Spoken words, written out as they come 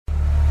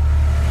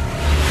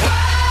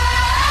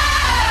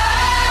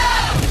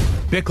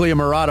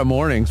Bickley+Marotta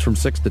mornings from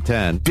 6 to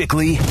 10.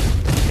 Bickley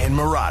and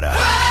Marotta.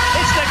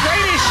 It's the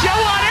greatest show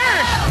on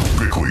earth.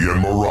 Bickley and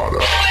Marotta.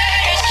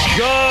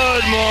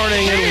 Good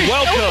morning and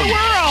welcome.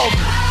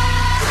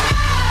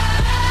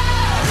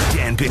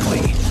 Dan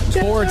Bickley.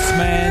 Sports,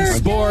 man.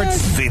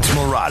 Sports. Vince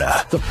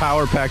Marotta. It's a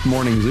power-packed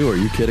morning zoo. Are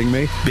you kidding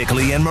me?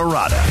 Bickley and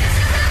Marotta.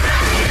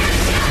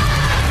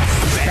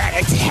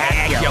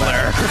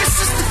 Spectacular.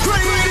 This is the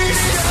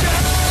greatest.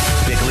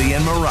 Bickley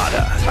and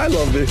Marotta. I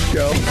love this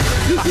show.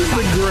 This is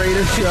the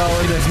greatest show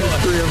in the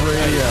history of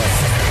radio.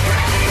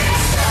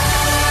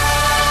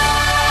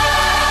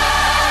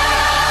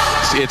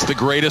 It's the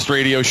greatest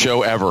radio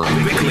show ever.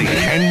 Bickley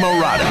and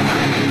Marotta.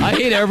 I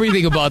hate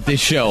everything about this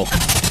show.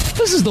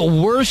 This is the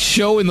worst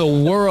show in the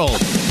world.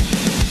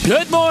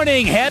 Good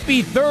morning.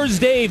 Happy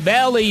Thursday,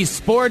 Valley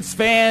sports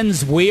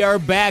fans. We are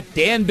back.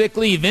 Dan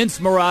Bickley, Vince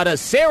Marotta,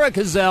 Sarah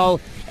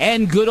Cazell,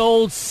 and good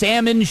old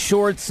Salmon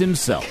Shorts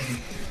himself.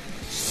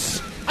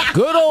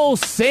 Good old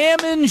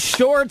Salmon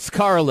Shorts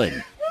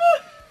Carlin.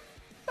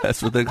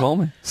 That's what they call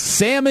me.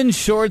 Salmon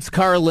Shorts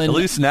Carlin. At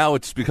least now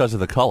it's because of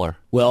the color.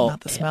 Well,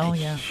 Not the smell,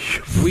 yeah.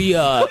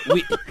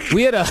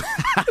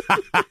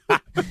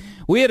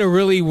 we had a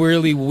really,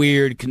 really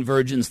weird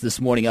convergence this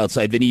morning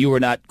outside. Vinny, you were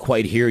not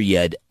quite here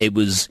yet. It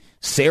was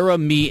Sarah,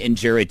 me, and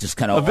Jared just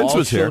kind of Vince all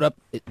was showed here. up.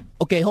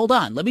 Okay, hold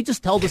on. Let me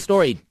just tell the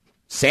story.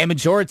 Salmon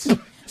Shorts.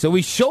 So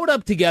we showed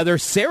up together.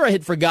 Sarah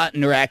had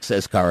forgotten her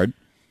access card.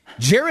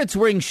 Jared's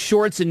wearing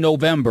shorts in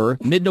November,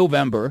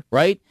 mid-November,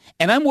 right?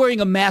 And I'm wearing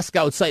a mask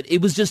outside.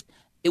 It was just,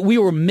 we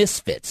were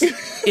misfits.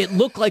 It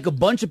looked like a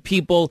bunch of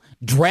people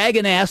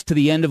dragging ass to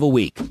the end of a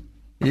week.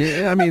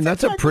 Yeah, I mean,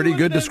 that's a pretty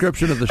good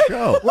description of the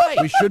show. Right.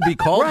 We should be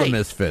called Right. the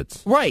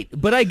Misfits. Right.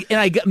 But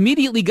I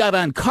immediately got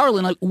on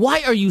Carlin, like,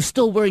 why are you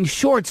still wearing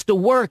shorts to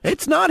work?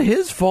 It's not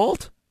his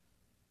fault.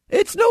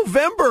 It's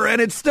November,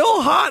 and it's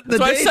still hot in the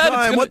That's what I said. It's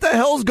daytime. gonna- What the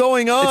hell's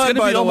going on, It's going to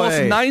by be the almost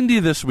way? 90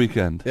 this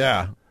weekend.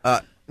 Yeah.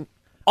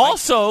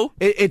 Also,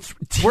 It's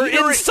we're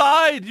teetering-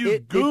 inside, you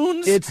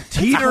goons. It's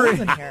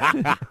teetering.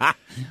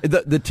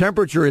 The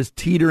temperature is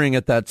teetering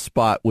at that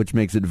spot, which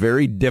makes it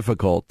very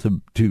difficult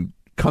to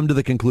come to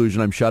the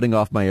conclusion I'm shutting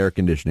off my air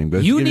conditioning.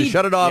 Because You if you need-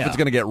 shut it off, yeah. it's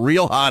going to get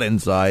real hot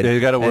inside. Yeah, you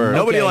gotta and wear it.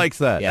 Nobody Okay. likes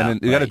that. Yeah. and then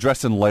you got to right.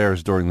 dress in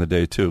layers during the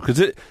day, too.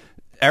 Because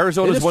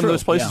Arizona's It is one of true,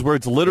 those places yeah. where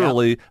it's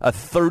literally a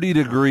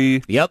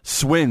 30-degree Yep.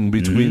 swing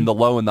between the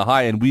low and the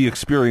high, and we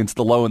experience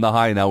the low and the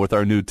high now with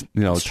our new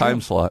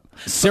time slot.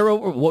 Sarah,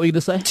 what were you going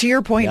to say? To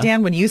your point,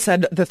 Dan, when you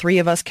said the three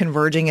of us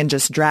converging and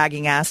just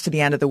dragging ass to the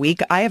end of the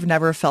week, I have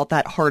never felt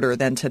that harder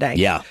than today.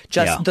 Yeah.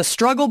 Just Yeah. the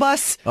struggle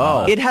bus,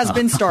 it has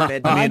been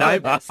started. I mean,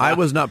 I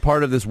was not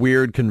part of this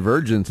weird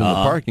convergence in the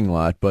parking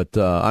lot, but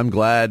I'm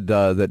glad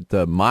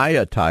that my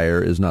attire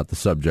is not the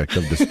subject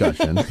of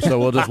discussion. So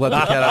we'll just let the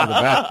cat out of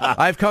the bag.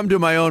 I've come to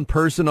my own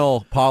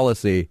personal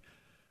policy.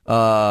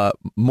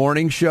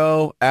 Morning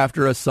show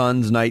after a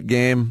Suns night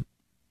game,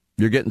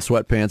 you're getting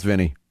sweatpants,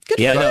 Vinny.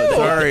 Yeah, no,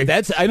 Sorry.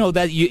 I know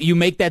that you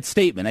make that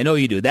statement. I know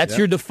you do. That's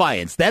your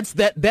defiance. That's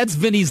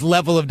Vinny's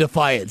level of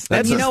defiance.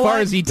 That's You as know far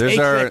what? as he takes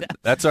it.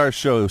 That's our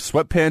show,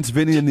 Sweatpants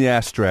Vinny and the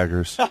Ass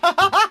Draggers.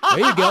 There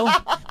you go.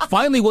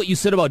 Finally, what you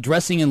said about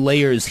dressing in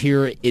layers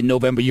here in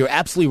November, you're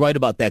absolutely right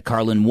about that,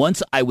 Carlin.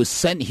 Once I was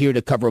sent here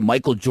to cover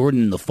Michael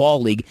Jordan in the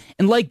Fall League,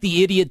 and like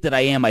the idiot that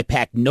I am, I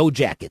packed no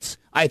jackets.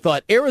 I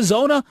thought,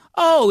 Arizona?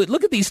 Oh,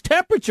 look at these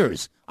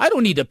temperatures. I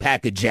don't need to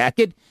pack a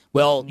jacket.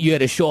 Well, you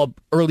had to show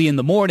up early in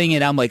the morning,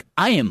 and I'm like,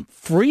 I am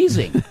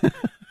freezing.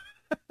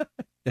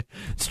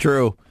 It's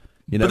true.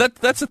 You know, But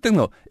that's the thing,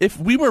 though. If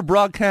we were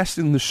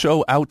broadcasting the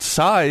show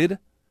outside,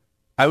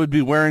 I would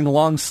be wearing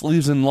long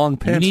sleeves and long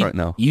pants right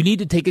now. You need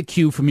to take a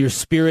cue from your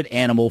spirit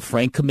animal,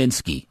 Frank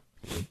Kaminsky.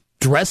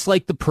 Dress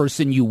like the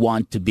person you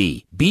want to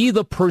be. Be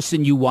the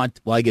person you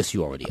want. Well, I guess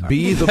you already are.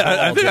 be the ball,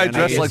 I think I Dan.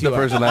 dress guess like the you are.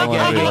 person I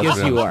want to be. I guess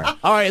you are.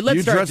 All right, let's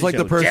You start dress the like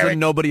show. the person Jared.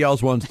 nobody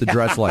else wants to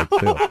dress like,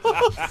 too.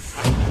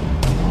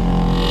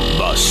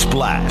 The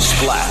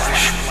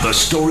Splash. The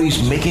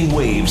stories making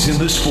waves in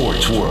the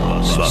sports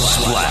world. The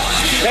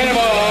Splash.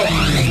 Cannonball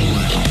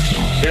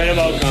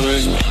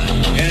coming.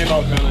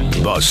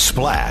 The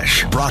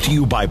Splash. Brought to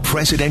you by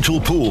Presidential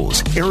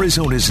Pools,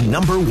 Arizona's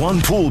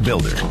 #1 pool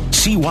builder.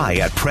 See why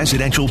at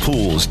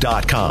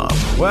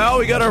presidentialpools.com. Well,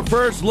 we got our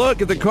first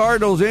look at the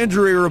Cardinals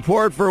injury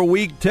report for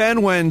Week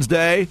 10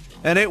 Wednesday,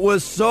 and it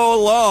was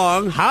so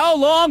long. How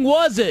long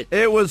was it?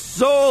 It was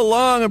so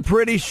long, I'm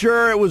pretty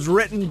sure it was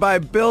written by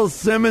Bill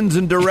Simmons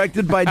and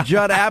directed by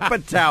Judd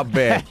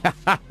Apatow.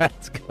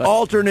 That's good.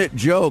 Alternate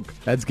joke.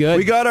 That's good.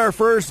 We got our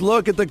first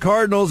look at the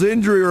Cardinals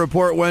injury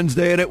report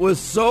Wednesday, and it was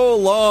so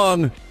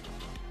long,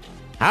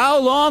 How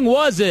long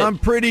was it? I'm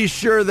pretty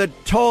sure that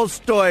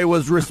Tolstoy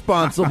was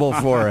responsible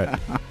for it.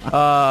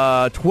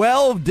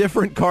 12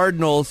 different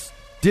Cardinals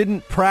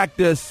didn't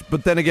practice,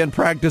 but then again,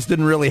 practice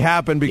didn't really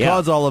happen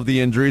because all of the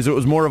injuries. It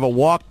was more of a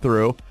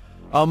walkthrough.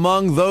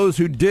 Among those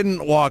who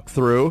didn't walk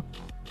through,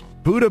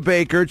 Buda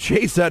Baker,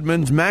 Chase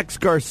Edmonds, Max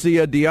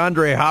Garcia,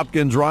 DeAndre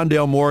Hopkins,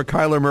 Rondale Moore,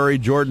 Kyler Murray,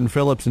 Jordan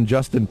Phillips, and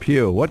Justin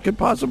Pugh. What could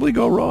possibly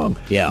go wrong?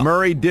 Yeah.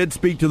 Murray did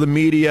speak to the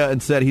media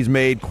and said he's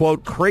made,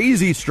 quote,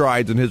 crazy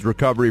strides in his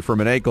recovery from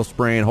an ankle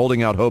sprain,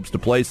 holding out hopes to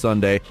play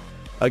Sunday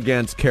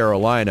against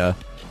Carolina.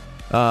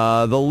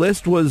 The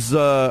list was,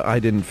 I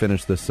didn't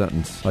finish this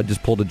sentence. I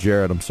just pulled a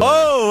Jared, I'm sorry.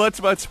 Oh,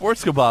 that's my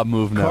sports kebab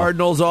move now.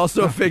 Cardinals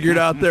also figured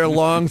out their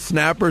long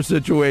snapper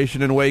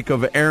situation in wake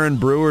of Aaron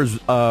Brewer's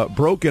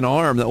broken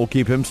arm that will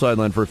keep him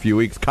sidelined for a few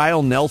weeks.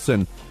 Kyle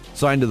Nelson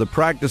signed to the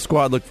practice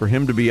squad. Look for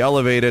him to be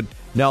elevated.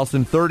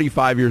 Nelson,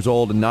 35 years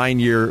old, a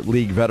 9-year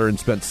league veteran,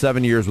 spent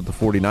 7 years with the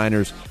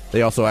 49ers.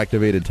 They also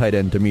activated tight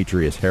end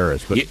Demetrius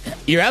Harris. But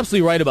you're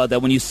absolutely right about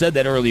that when you said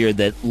that earlier,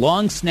 that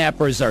long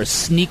snappers are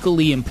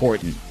sneakily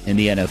important in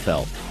the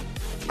NFL.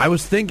 I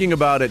was thinking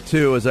about it,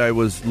 too, as I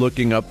was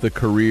looking up the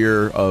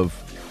career of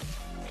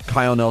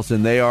Kyle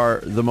Nelson. They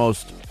are the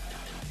most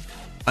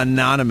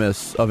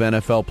anonymous of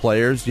NFL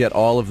players, yet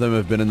all of them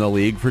have been in the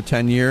league for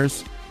 10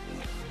 years.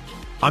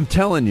 I'm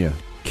telling you,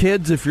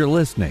 kids, if you're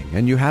listening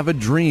and you have a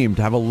dream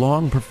to have a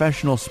long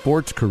professional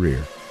sports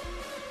career,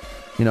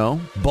 you know,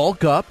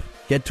 bulk up,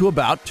 get to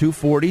about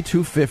 240,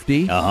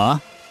 250.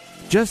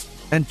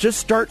 Just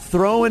start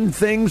throwing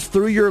things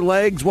through your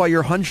legs while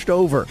you're hunched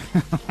over.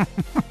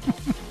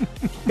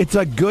 It's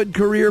a good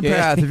career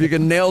path if you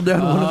can nail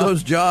down one of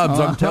those jobs,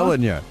 I'm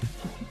telling you.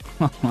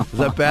 Is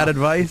that bad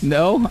advice?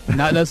 No,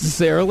 not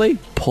necessarily.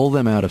 Pull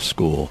them out of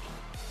school.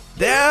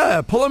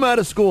 Yeah, pull them out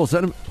of school.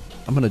 Send them.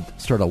 I'm going to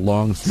start a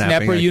long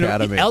snapping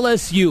academy.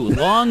 LSU,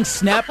 Long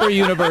Snapper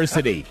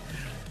University.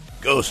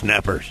 Go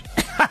Snappers.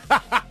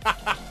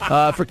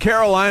 For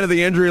Carolina,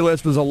 the injury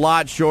list was a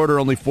lot shorter,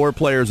 only 4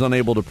 players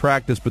unable to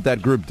practice, but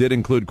that group did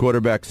include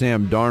quarterback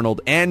Sam Darnold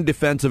and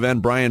defensive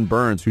end Brian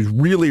Burns, who's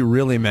really,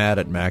 really mad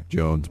at Mac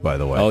Jones, by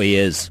the way. Oh, he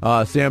is.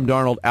 Sam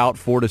Darnold out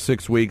 4 to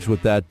 6 weeks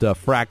with that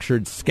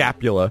fractured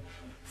scapula.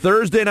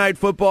 Thursday Night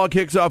Football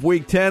kicks off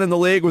Week 10 in the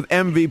league with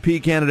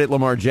MVP candidate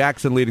Lamar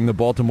Jackson leading the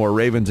Baltimore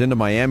Ravens into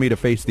Miami to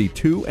face the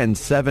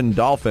 2-7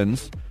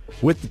 Dolphins.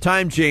 With the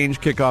time change,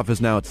 kickoff is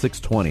now at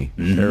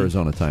 6:20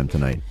 Arizona time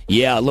tonight.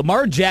 Yeah,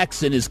 Lamar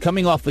Jackson is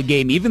coming off the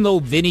game. Even though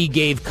Vinny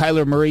gave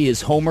Kyler Murray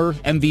his Homer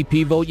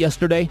MVP vote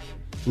yesterday,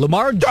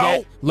 Lamar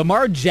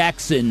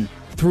Jackson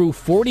threw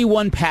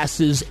 41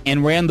 passes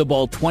and ran the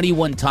ball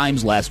 21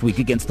 times last week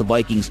against the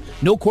Vikings.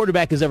 No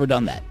quarterback has ever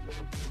done that.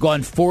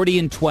 Gone 40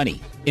 and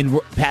 20 in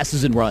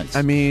passes and runs.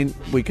 I mean,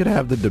 we could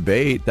have the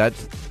debate. That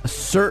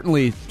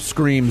certainly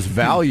screams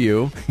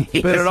value,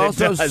 Yes, but it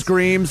also does.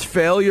 screams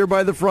failure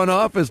by the front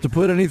office to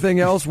put anything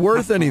else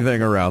worth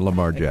anything around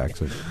Lamar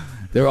Jackson.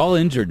 They're all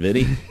injured,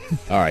 Vinny.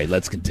 All right,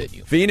 let's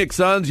continue. Phoenix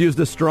Suns used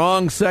a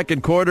strong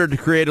second quarter to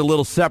create a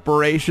little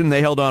separation.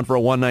 They held on for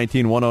a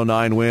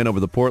 119-109 win over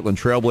the Portland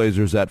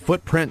Trailblazers at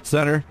Footprint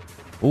Center.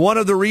 One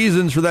of the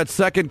reasons for that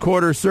second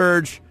quarter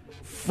surge,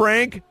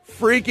 Frank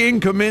freaking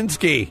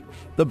Kaminsky.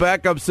 The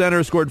backup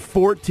center scored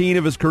 14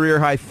 of his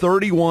career-high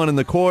 31 in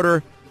the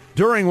quarter,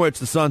 during which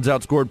the Suns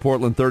outscored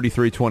Portland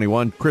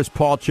 33-21. Chris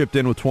Paul chipped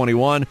in with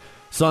 21.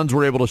 Suns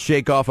were able to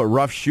shake off a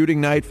rough shooting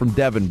night from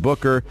Devin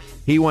Booker.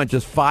 He went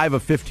just 5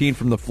 of 15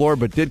 from the floor,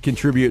 but did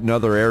contribute in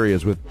other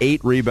areas with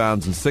 8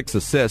 rebounds and 6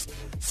 assists.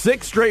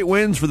 6 straight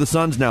wins for the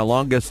Suns now,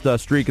 longest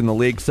streak in the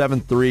league,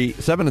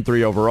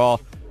 7-3 overall.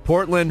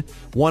 Portland,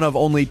 one of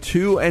only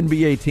 2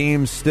 NBA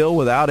teams still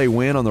without a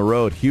win on the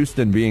road,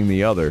 Houston being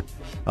the other.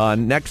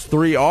 Next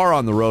 3 are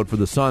on the road for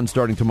the Suns,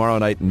 starting tomorrow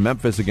night in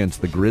Memphis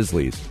against the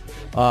Grizzlies.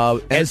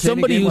 As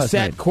somebody who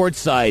sat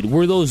courtside,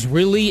 were those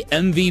really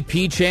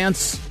MVP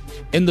chants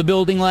in the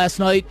building last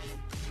night?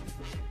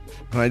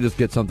 Can I just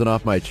get something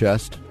off my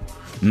chest?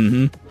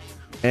 Mm-hmm.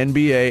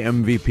 NBA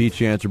MVP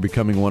chants are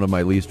becoming one of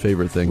my least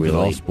favorite things in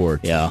all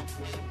sports. Yeah.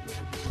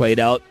 Played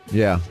out?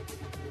 Yeah.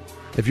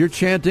 If you're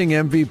chanting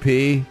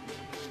MVP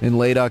in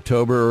late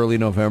October, early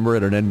November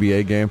at an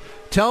NBA game,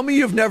 tell me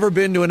you've never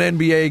been to an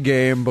NBA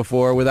game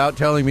before without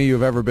telling me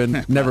you've never been to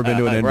an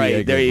NBA right,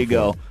 game there you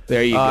before. go.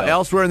 There you go.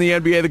 Elsewhere in the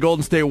NBA, the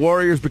Golden State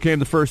Warriors became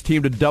the first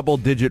team to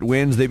double-digit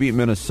wins. They beat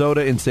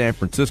Minnesota in San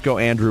Francisco.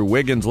 Andrew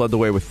Wiggins led the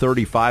way with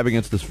 35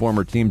 against his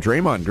former team.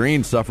 Draymond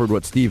Green suffered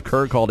what Steve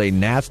Kerr called a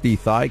nasty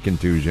thigh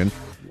contusion.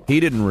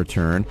 He didn't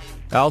return.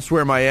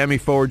 Elsewhere, Miami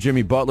forward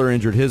Jimmy Butler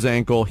injured his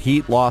ankle.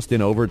 Heat lost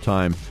in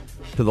overtime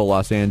to the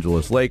Los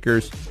Angeles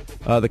Lakers.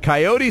 The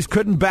Coyotes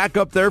couldn't back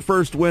up their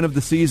first win of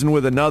the season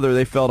with another.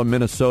 They fell to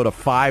Minnesota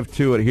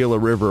 5-2 at Gila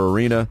River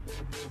Arena.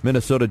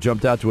 Minnesota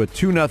jumped out to a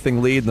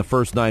 2-0 lead in the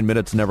first 9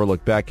 minutes, never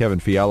looked back. Kevin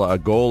Fiala, a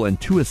goal and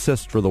 2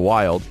 assists for the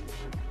Wild.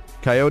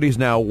 Coyotes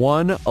now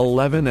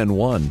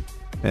 1-11-1,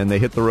 and they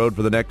hit the road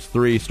for the next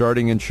 3,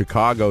 starting in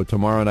Chicago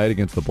tomorrow night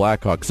against the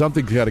Blackhawks.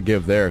 Something's got to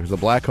give there, because the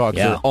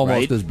Blackhawks are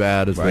almost as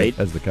bad as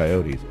the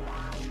Coyotes.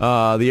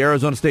 The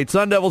Arizona State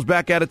Sun Devils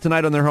back at it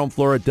tonight on their home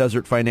floor at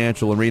Desert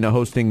Financial Arena,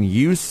 hosting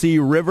UC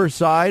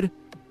Riverside.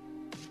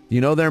 Do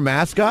you know their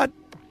mascot?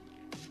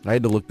 I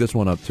had to look this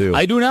one up, too.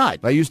 I do not.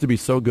 I used to be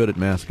so good at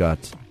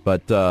mascots,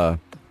 but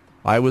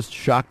I was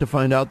shocked to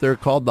find out they're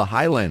called the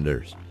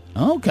Highlanders.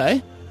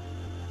 Okay.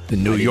 The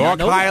New York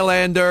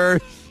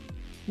Highlanders.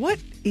 What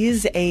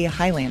is a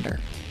Highlander?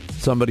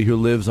 Somebody who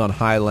lives on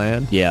high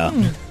land. Yeah.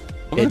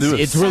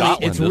 It's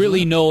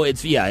really no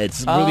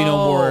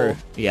more.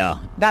 Yeah,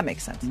 that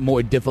makes sense.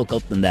 More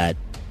difficult than that.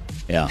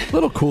 Yeah, a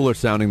little cooler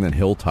sounding than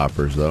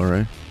Hilltoppers, though,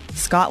 right?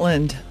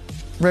 Scotland,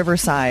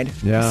 Riverside.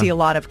 Yeah. You see a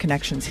lot of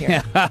connections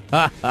here.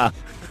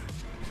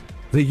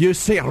 The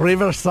UC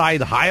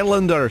Riverside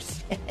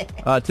Highlanders.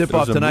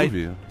 Tip-off tonight,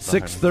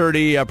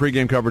 6:30.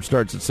 Pregame coverage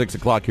starts at 6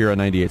 o'clock here on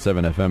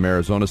 98.7 FM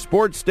Arizona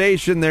Sports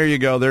Station. There you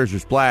go. There's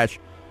your splash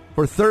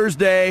for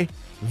Thursday,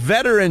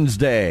 Veterans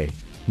Day,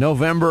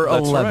 November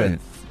 11th. Right.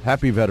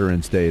 Happy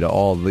Veterans Day to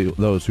all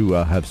those who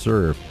have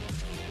served.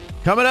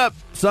 Coming up,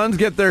 Suns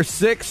get their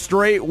 6th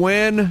straight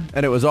win,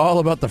 and it was all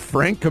about the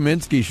Frank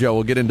Kaminsky show.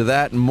 We'll get into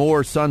that and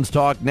more Suns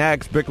talk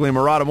next.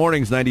 Bickley+Marotta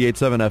Mornings,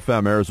 98.7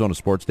 FM Arizona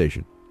Sports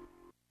Station.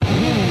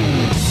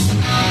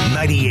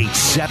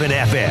 98.7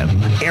 FM,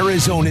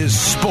 Arizona's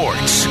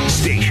sports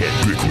station.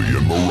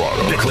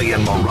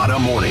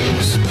 Bickley+Marotta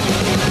Mornings.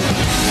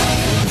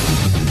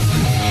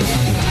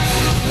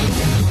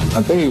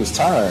 I think he was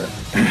tired,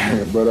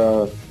 but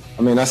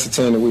that's the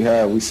team that we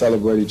have. We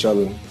celebrate each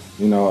other.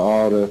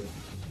 All the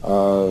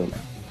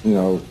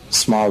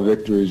small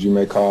victories you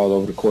may call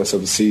over the course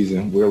of a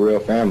season. We're a real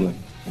family,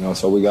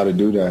 so we got to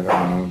do that.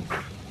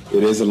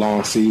 It is a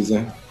long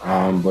season,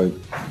 but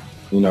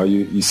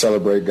you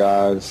celebrate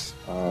guys.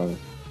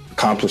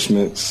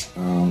 Accomplishments.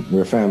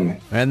 We're a family.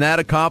 And that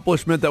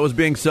accomplishment that was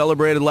being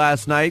celebrated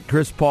last night,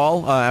 Chris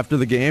Paul, after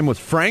the game, was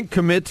Frank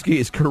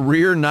Kaminsky's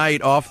career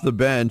night off the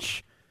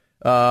bench.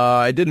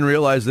 I didn't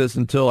realize this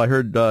until I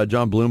heard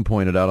John Bloom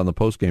point it out on the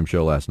postgame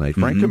show last night.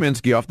 Frank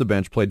Kaminsky off the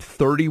bench played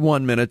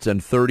 31 minutes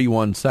and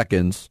 31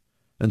 seconds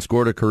and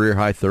scored a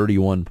career-high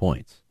 31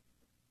 points.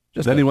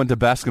 Then he went to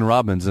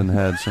Baskin-Robbins and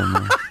had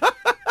some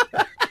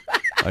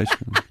ice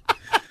cream.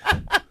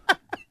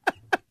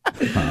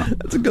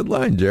 That's a good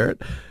line,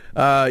 Jarrett.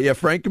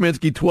 Frank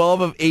Kaminsky,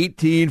 12 of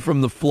 18 from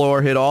the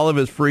floor, hit all of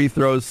his free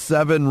throws,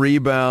 7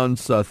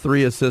 rebounds,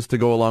 3 assists to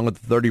go along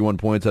with the 31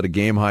 points at a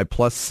game high,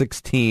 plus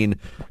 16.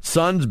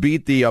 Suns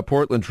beat the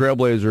Portland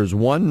Trailblazers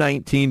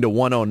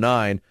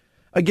 119-109.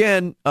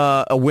 Again,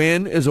 a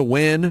win is a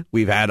win.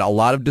 We've had a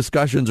lot of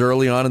discussions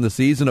early on in the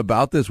season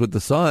about this with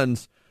the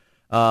Suns,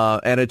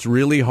 and it's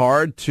really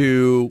hard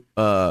to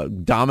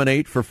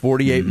dominate for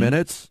 48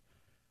 minutes.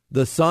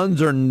 The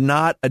Suns are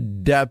not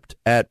adept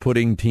at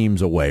putting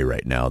teams away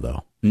right now,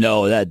 though.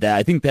 No, that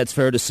I think that's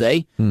fair to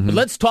say. But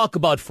let's talk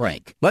about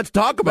Frank. Let's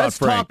talk about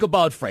Frank. Let's talk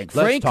about Frank.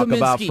 Let's talk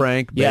about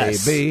Frank,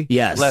 baby.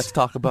 Yes. Let's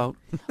talk about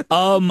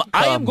I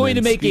am going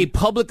to make a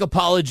public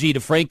apology to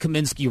Frank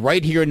Kaminsky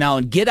right here and now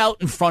and get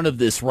out in front of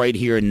this right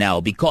here and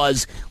now,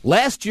 because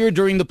last year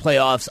during the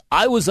playoffs,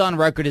 I was on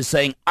record as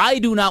saying I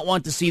do not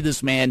want to see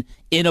this man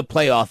in a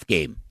playoff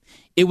game.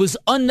 It was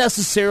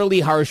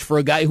unnecessarily harsh for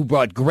a guy who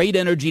brought great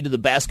energy to the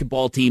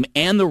basketball team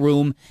and the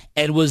room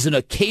and was an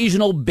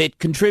occasional bit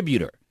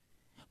contributor.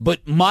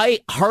 But my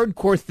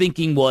hardcore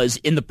thinking was,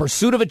 in the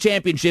pursuit of a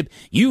championship,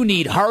 you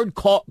need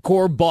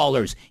hardcore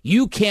ballers.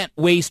 You can't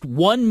waste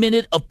 1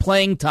 minute of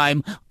playing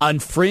time on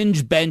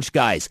fringe bench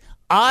guys.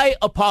 I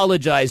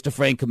apologize to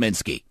Frank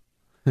Kaminsky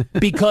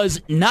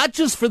because not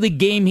just for the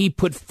game he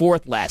put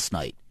forth last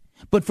night,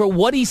 but for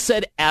what he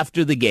said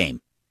after the game,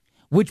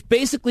 which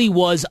basically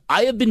was,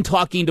 I have been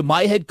talking to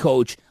my head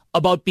coach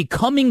about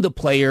becoming the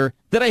player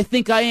that I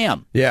think I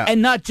am. Yeah.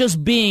 And not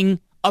just being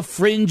a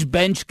fringe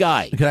bench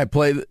guy. Can I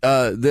play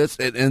this?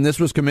 And this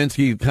was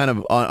Kaminsky kind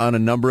of on a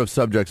number of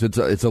subjects.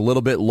 It's a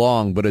little bit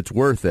long, but it's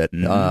worth it.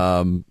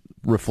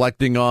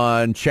 Reflecting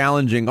on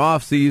challenging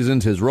off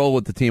seasons, his role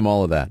with the team,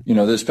 all of that.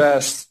 This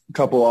past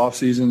couple off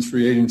seasons,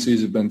 free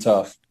agencies have been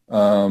tough.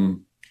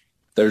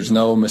 There's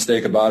no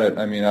mistake about it.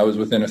 I mean, I was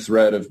within a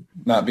thread of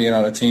not being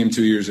on a team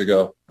 2 years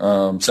ago.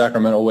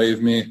 Sacramento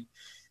waived me.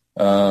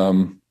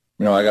 I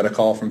got a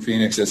call from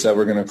Phoenix that said,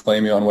 we're going to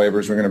claim you on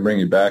waivers. We're going to bring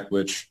you back,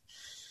 which,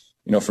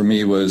 for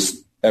me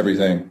was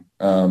everything.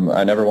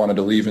 I never wanted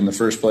to leave in the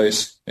first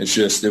place.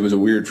 It was a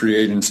weird free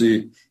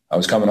agency. I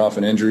was coming off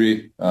an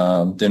injury,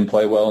 didn't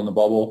play well in the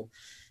bubble,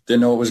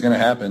 didn't know what was going to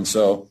happen.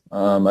 So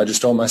I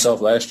just told myself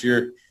last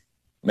year,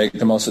 make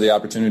the most of the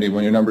opportunity.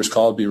 When your number's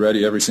called, be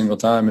ready every single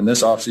time. And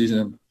this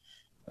offseason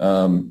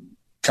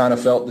kind of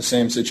felt the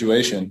same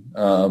situation.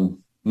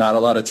 Not a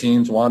lot of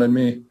teams wanted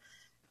me.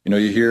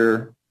 You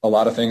hear a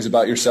lot of things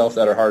about yourself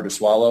that are hard to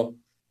swallow.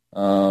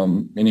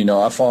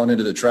 I've fallen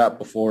into the trap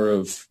before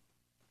of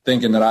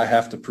thinking that I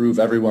have to prove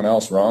everyone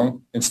else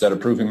wrong instead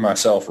of proving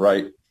myself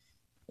right.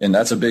 And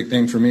that's a big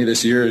thing for me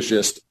this year is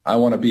just I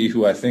want to be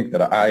who I think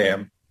that I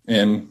am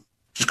and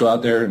just go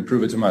out there and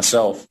prove it to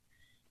myself,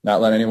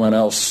 not let anyone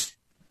else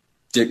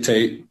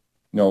dictate,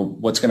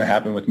 what's going to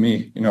happen with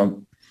me.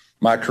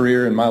 My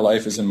career and my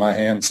life is in my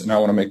hands, and I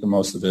want to make the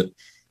most of it.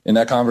 In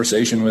that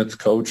conversation with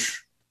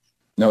Coach,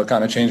 it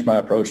kind of changed my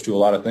approach to a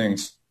lot of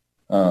things.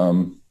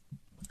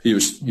 He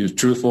was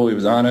truthful. He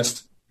was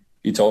honest.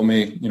 He told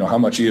me, how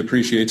much he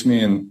appreciates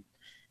me and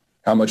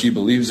how much he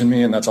believes in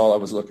me, and that's all I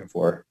was looking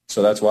for.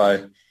 So that's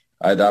why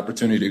I had the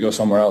opportunity to go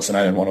somewhere else, and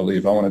I didn't want to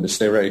leave. I wanted to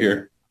stay right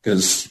here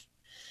because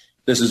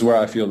this is where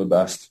I feel the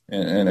best.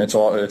 And it's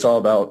all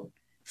about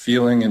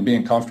feeling and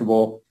being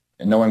comfortable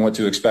and knowing what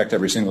to expect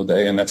every single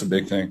day, and that's a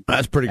big thing.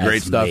 That's pretty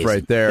great stuff amazing.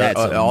 right there.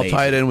 All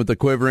tied in with the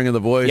quivering of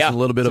the voice, Yeah, and a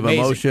little bit of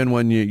amazing. emotion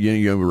when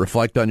you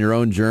reflect on your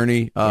own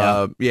journey.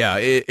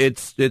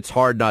 It's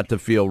hard not to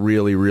feel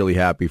really, really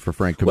happy for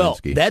Frank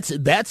Kaminsky. Well,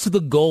 that's the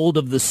gold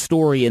of the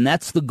story, and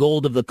that's the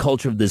gold of the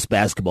culture of this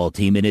basketball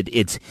team, and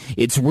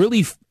it's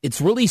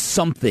really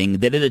something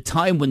that at a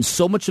time when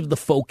so much of the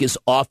focus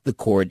off the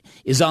court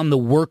is on the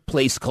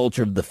workplace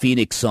culture of the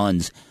Phoenix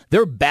Suns,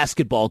 their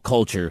basketball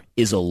culture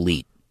is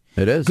elite.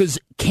 It is. Because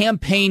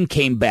Campaign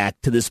came back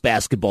to this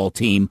basketball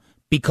team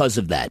because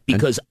of that,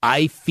 because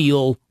I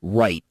feel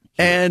right.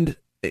 And,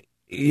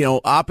 you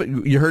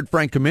heard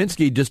Frank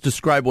Kaminsky just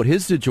describe what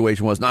his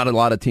situation was. Not a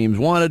lot of teams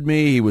wanted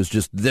me. He was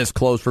just this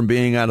close from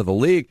being out of the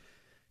league.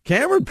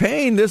 Cameron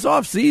Payne this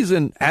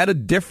offseason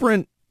had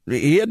different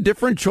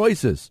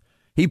choices.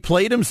 He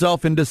played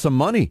himself into some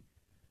money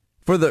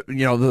for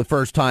the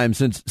first time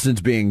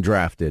since being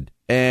drafted.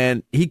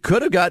 And he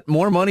could have got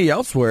more money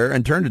elsewhere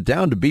and turned it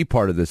down to be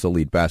part of this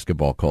elite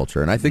basketball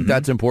culture. And I think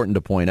that's important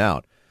to point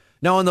out.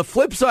 Now, on the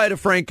flip side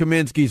of Frank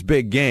Kaminsky's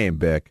big game,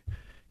 Bick,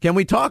 can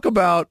we talk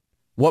about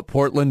what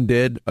Portland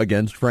did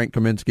against Frank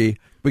Kaminsky?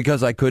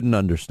 Because I couldn't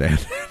understand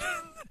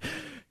it.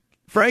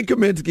 Frank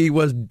Kaminsky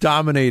was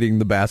dominating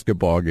the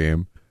basketball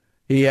game.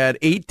 He had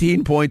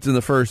 18 points in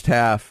the first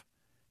half.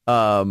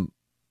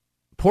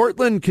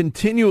 Portland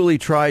continually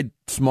tried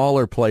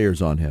smaller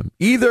players on him,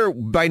 either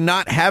by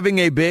not having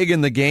a big in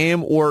the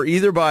game or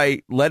either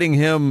by letting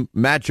him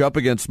match up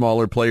against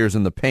smaller players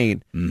in the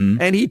paint,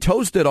 and he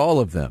toasted all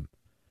of them.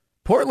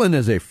 Portland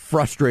is a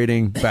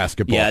frustrating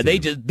basketball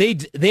team.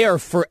 They are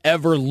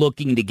forever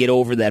looking to get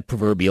over that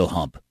proverbial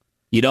hump.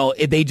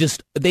 They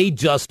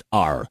just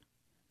are.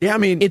 Yeah, I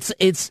mean,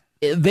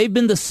 they've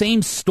been the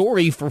same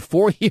story for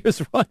 4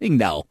 years running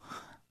now.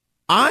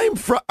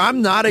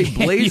 I'm not a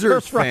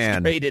Blazers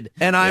fan,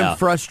 and I'm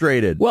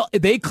frustrated. Well,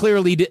 they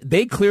clearly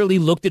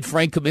looked at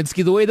Frank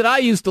Kaminsky the way that I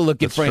used to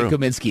look at Frank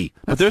Kaminsky.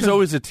 But there's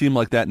always a team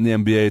like that in the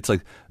NBA. It's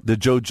like the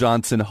Joe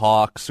Johnson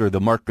Hawks or the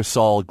Marc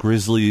Gasol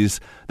Grizzlies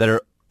that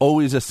are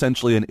always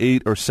essentially an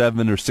 8 or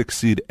 7 or 6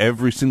 seed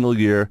every single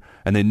year,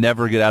 and they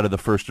never get out of the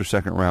first or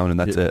second round, and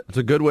that's it. It's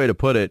a good way to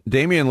put it.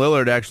 Damian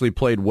Lillard actually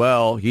played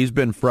well. He's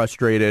been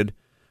frustrated.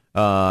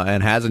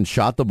 And hasn't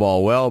shot the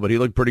ball well, but he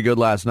looked pretty good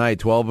last night.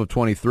 12 of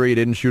 23,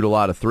 didn't shoot a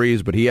lot of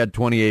threes, but he had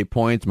 28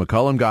 points.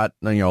 McCollum got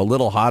a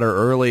little hotter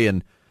early,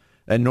 and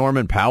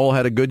Norman Powell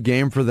had a good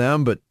game for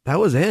them, but that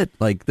was it.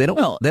 Like they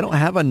don't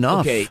have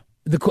enough. Okay,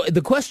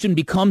 the question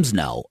becomes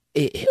now,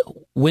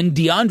 when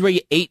DeAndre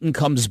Ayton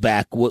comes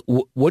back,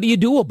 what do you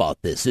do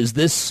about this?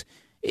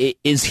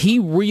 Is he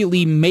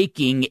really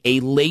making a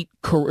late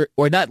career,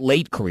 or not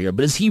late career,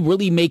 but is he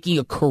really making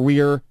a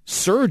career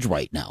surge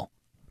right now?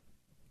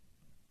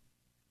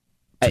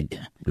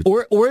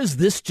 Or is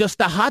this just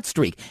a hot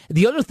streak?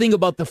 The other thing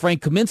about the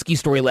Frank Kaminsky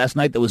story last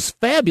night that was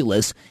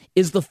fabulous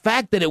is the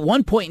fact that at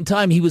one point in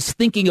time he was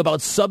thinking about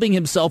subbing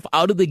himself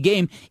out of the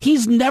game.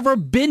 He's never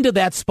been to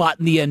that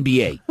spot in the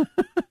NBA.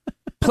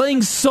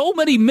 Playing so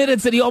many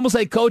minutes that he almost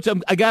like, Coach,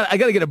 I got to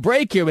get a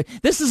break here. But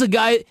this is a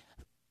guy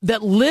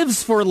that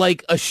lives for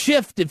like a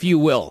shift, if you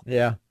will.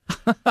 Yeah.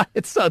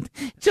 It's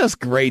just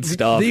great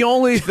stuff. The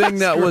only thing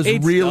that was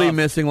really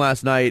missing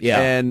last night,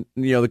 and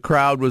the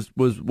crowd was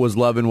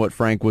loving what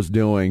Frank was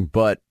doing,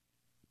 but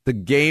the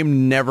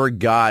game never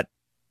got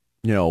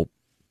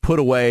put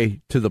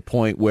away to the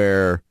point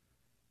where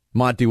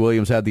Monty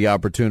Williams had the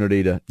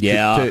opportunity to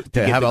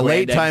have a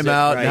late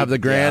timeout and have the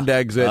grand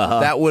exit.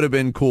 That would have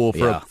been cool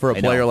for a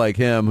player like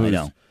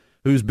him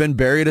who's been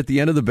buried at the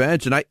end of the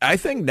bench. And I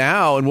think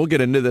now, and we'll get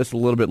into this a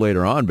little bit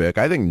later on, Bick,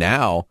 I think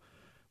now,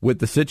 with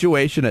the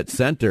situation at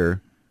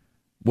center,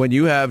 when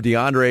you have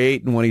DeAndre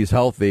Ayton when he's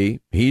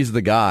healthy, he's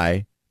the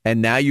guy,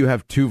 and now you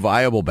have two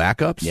viable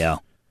backups. Yeah,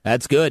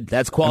 that's good.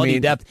 That's quality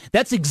depth.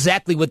 That's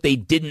exactly what they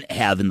didn't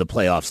have in the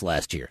playoffs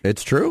last year.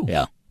 It's true.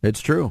 Yeah.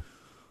 It's true.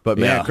 But,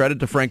 man, credit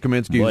to Frank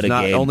Kaminsky, who's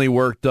not only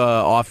worked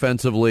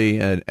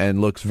offensively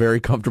and looks very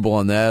comfortable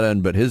on that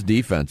end, but his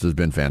defense has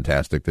been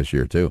fantastic this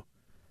year, too.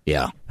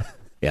 Yeah.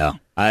 Yeah.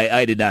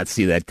 I did not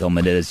see that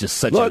coming. It is just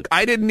such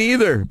I didn't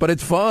either, but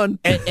it's fun.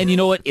 And you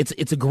know what?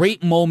 It's a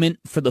great moment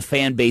for the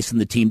fan base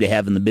and the team to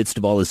have in the midst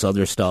of all this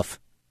other stuff.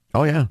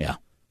 Oh, yeah. Yeah.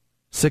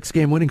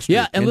 6-game winning streak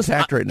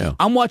intact right now.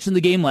 I'm watching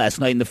the game last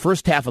night in the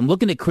first half. I'm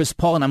looking at Chris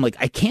Paul, and I'm like,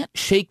 I can't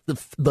shake the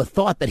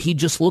thought that he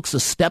just looks a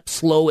step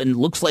slow and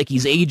looks like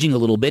he's aging a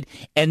little bit.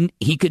 And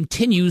he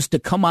continues to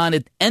come on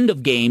at the end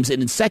of games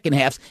and in second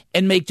halves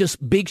and make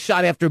just big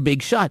shot after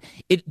big shot.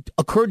 It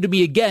occurred to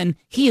me again,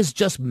 he is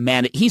just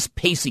he's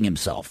pacing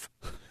himself.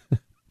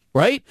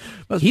 Right?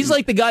 He's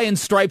like the guy in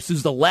Stripes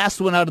who's the last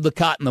one out of the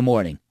cot in the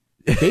morning.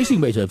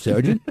 Pacing myself,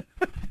 Sergeant.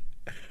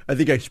 I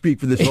think I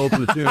speak for this whole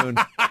platoon.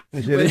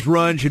 This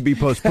run should be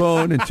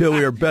postponed until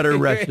we are better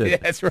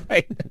rested. That's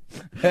right.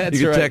 That's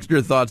you can right. text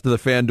your thoughts to the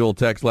FanDuel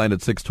text line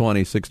at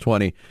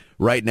 620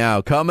 right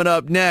now. Coming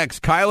up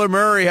next, Kyler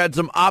Murray had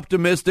some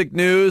optimistic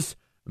news,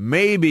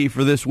 maybe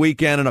for this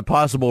weekend and a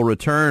possible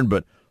return,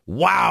 but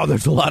wow,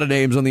 there's a lot of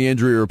names on the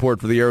injury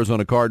report for the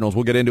Arizona Cardinals.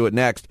 We'll get into it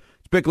next.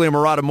 It's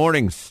Bickley+Marotta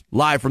Mornings,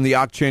 live from the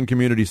Octane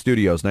Community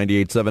Studios,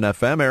 98.7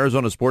 FM,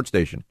 Arizona Sports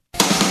Station.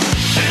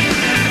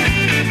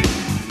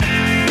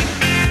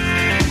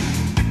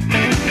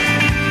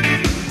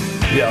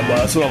 Yeah,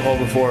 that's what I'm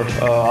hoping for.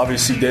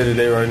 Obviously,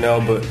 day-to-day right now,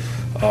 but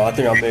I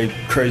think I made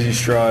crazy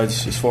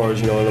strides as far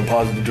as, in a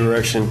positive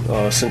direction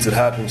since it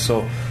happened.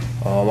 So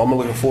I'm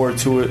looking forward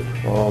to it.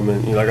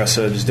 And like I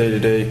said, just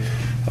day-to-day,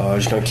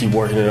 just going to keep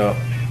working it out.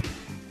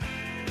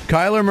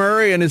 Kyler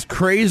Murray and his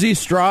crazy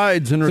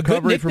strides in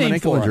recovery from an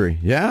ankle injury.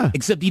 Yeah.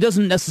 Except he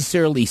doesn't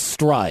necessarily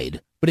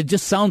stride, but it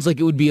just sounds like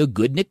it would be a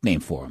good nickname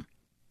for him.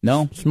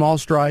 No? Small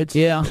strides?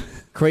 Yeah.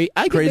 Crazy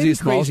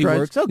small crazy strides?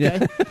 works. Okay.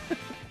 Yeah.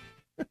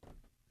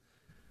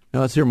 Now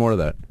let's hear more of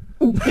that.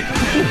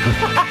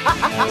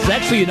 It's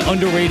actually an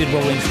underrated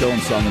Rolling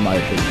Stones song, in my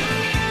opinion.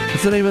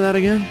 What's the name of that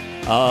again?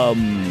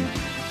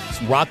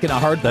 It's Rock in a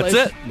Hard Place.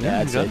 That's it.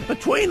 Yeah, that's it.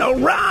 Between a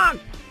rock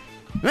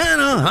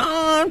and a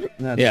hard.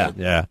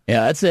 Yeah,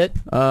 that's it.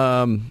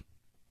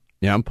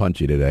 Yeah, I'm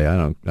punchy today. I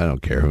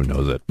don't care who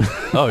knows it.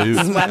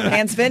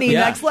 Sweatpants Vinny,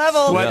 next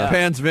level.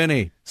 Sweatpants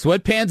Vinny.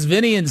 Sweatpants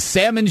Vinny and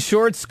salmon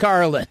shorts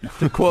Carlin.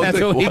 That's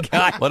what we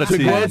got. What a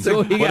team!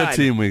 What a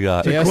team we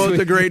got. To quote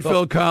the great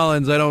Phil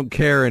Collins, I don't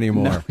care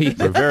anymore.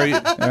 They're very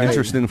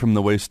interesting from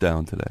the waist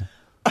down today.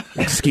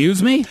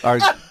 Excuse me? Our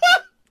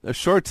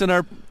shorts and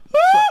our...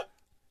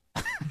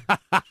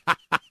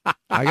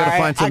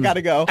 I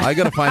gotta go. I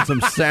gotta find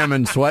some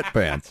salmon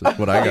sweatpants. That's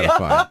what I gotta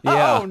find.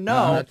 Yeah. Oh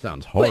no, that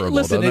sounds horrible. But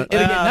listen, doesn't it?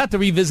 and again, not to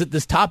revisit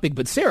this topic,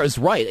 but Sarah's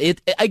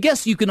right. I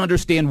guess you can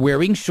understand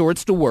wearing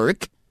shorts to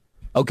work,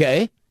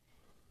 okay?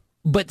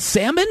 But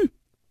salmon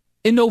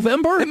in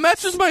November? It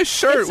matches my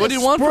shirt. What do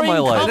you want from my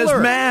life? And his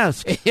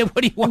mask. What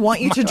do you want? I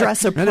want you to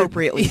dress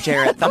appropriately,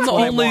 Jarrett. That's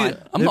what I want.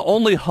 I'm the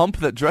only hump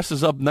that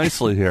dresses up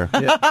nicely here.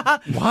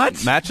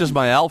 What? Matches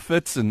my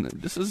outfits, and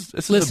this is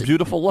a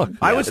beautiful look.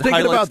 I was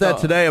thinking about that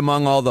today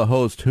among all the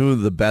hosts, who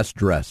the best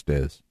dressed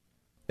is.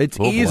 It's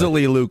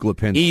easily Luke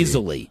Lipinski.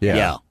 Easily.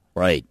 Yeah.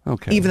 Right.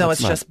 Okay. Even though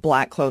it's just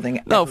black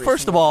clothing. No, every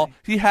first of single all, day.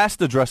 he has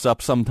to dress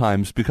up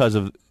sometimes because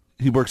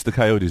he works the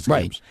Coyotes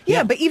Right. games.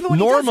 Yeah, but even when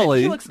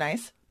Normally- he looks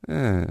nice.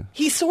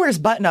 He wears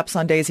button-ups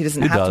on days he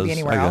doesn't have to be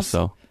anywhere I else. guess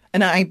so.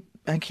 And I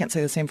can't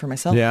say the same for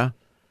myself. Yeah.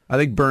 I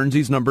think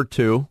Burnsy's number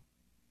 2.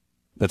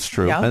 That's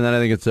true. Yeah. And then I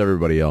think it's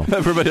everybody else.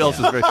 Everybody else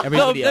is very.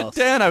 Everybody else.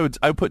 Dan, I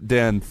would put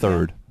Dan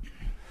third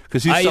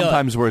because he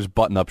sometimes wears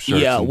button-up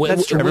shirts. Yeah, and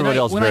That's true. Everybody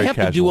else when very I have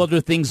casual. to do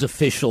other things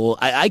official,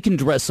 I can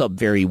dress up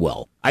very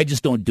well. I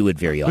just don't do it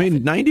very I often.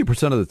 mean,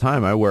 90% of the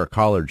time I wear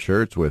collared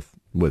shirts with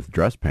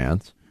dress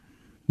pants.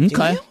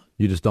 Okay.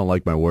 You just don't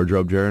like my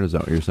wardrobe, Jared? Is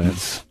that what you're saying?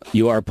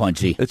 You are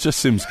punchy. It just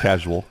seems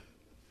casual.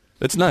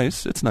 It's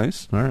nice. It's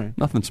nice. All right.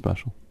 Nothing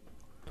special.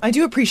 I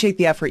do appreciate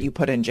the effort you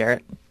put in,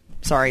 Jarrett.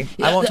 Sorry.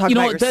 I won't talk you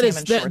know about what, your that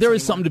salmon is shorts there is anymore.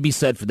 something to be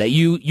said for that.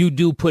 You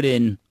do put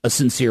in a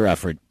sincere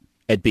effort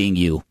at being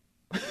you.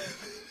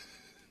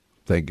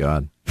 Thank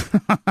God.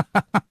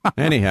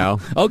 Anyhow.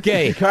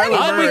 Okay.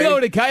 On we go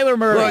to Kyler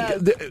Murray.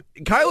 Look,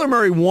 Kyler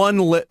Murray,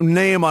 one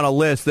name on a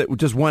list that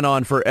just went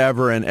on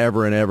forever and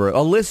ever and ever.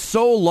 A list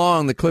so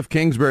long that Cliff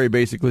Kingsbury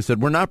basically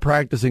said, "We're not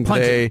practicing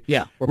today.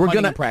 Yeah, we're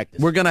gonna practice.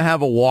 We're gonna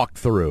have a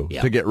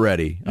walkthrough to get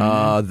ready."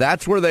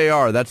 That's where they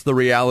are. That's the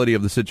reality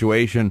of the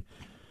situation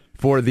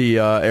for the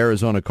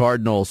Arizona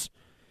Cardinals.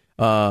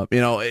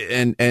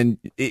 And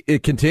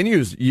it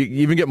continues. You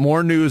even get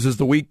more news as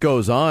the week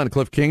goes on.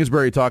 Cliff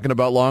Kingsbury talking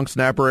about long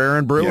snapper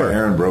Aaron Brewer. Yeah,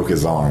 Aaron broke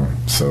his arm,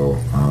 so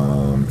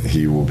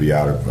he will be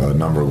out a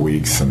number of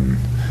weeks, and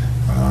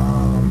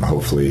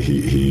hopefully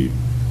he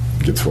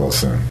gets well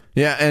soon.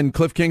 Yeah, and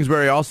Cliff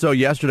Kingsbury also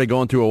yesterday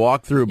going through a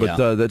walkthrough,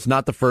 but that's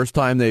not the first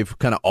time they've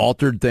kind of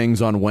altered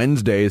things on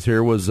Wednesdays.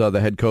 Here was the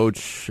head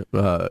coach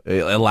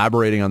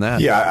elaborating on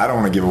that. Yeah, I don't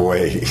want to give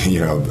away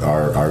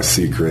our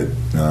secret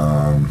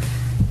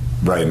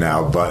right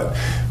now, but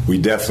we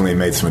definitely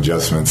made some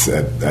adjustments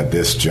at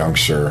this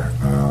juncture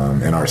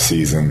in our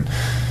season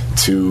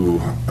to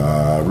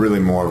really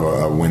more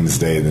of a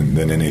Wednesday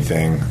than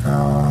anything.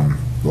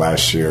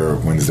 Last year,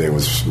 Wednesday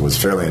was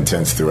fairly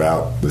intense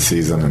throughout the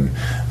season,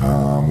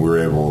 and we were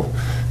able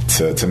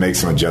to make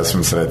some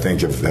adjustments that I think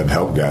have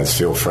helped guys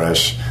feel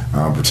fresh,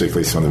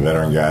 particularly some of the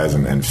veteran guys,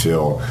 and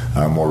feel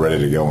more ready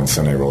to go when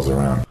Sunday rolls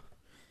around.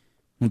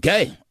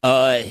 Okay.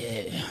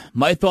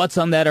 My thoughts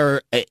on that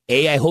are,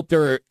 I hope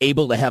they're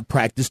able to have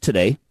practice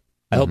today.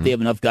 I hope they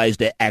have enough guys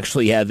to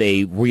actually have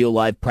a real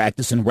live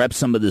practice and rep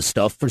some of this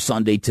stuff for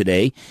Sunday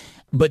today.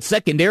 But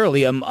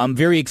secondarily, I'm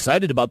very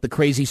excited about the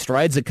crazy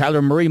strides that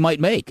Kyler Murray might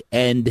make.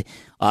 And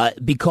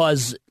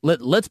because,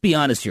 let's be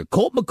honest here,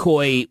 Colt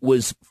McCoy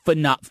was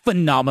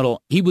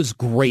phenomenal. He was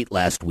great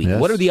last week. Yes.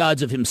 What are the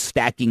odds of him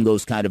stacking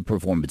those kind of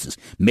performances?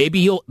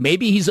 Maybe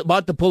he's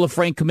about to pull a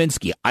Frank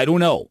Kaminsky. I don't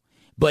know.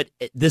 But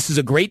this is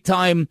a great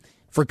time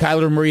for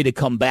Kyler Murray to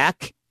come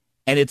back,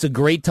 and it's a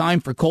great time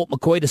for Colt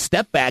McCoy to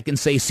step back and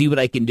say, see what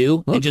I can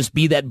do, and just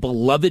be that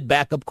beloved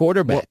backup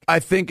quarterback. Well, I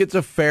think it's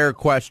a fair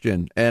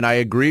question, and I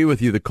agree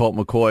with you that Colt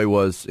McCoy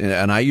was,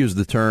 and I used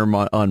the term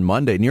on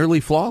Monday, nearly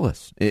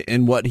flawless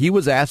in what he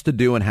was asked to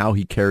do and how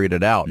he carried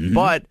it out. Mm-hmm.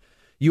 But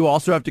you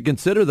also have to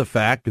consider the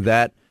fact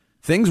that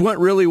things went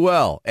really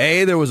well.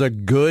 There was a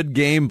good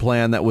game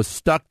plan that was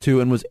stuck to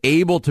and was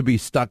able to be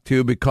stuck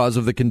to because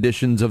of the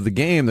conditions of the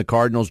game. The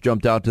Cardinals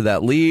jumped out to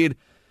that lead.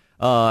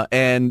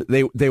 And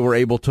they were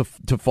able to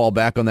fall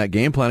back on that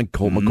game plan, and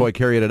Colt McCoy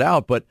carried it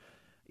out. But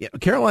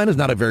Carolina's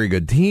not a very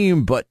good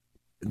team, but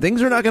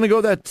things are not going to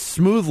go that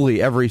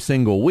smoothly every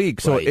single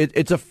week. So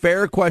it's a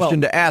fair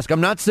question to ask.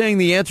 I'm not saying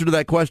the answer to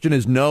that question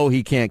is no,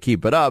 he can't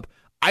keep it up.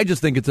 I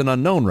just think it's an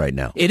unknown right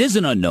now. It is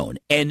an unknown.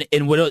 And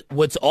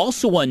what's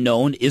also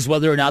unknown is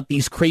whether or not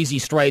these crazy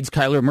strides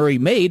Kyler Murray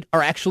made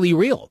are actually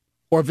real,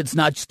 or if it's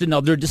not just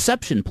another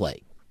deception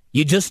play.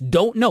 You just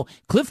don't know.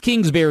 Cliff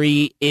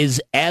Kingsbury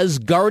is as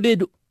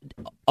guarded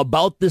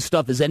about this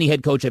stuff as any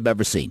head coach I've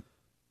ever seen.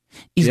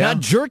 He's not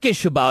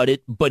jerkish about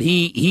it, but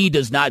he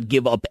does not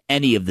give up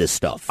any of this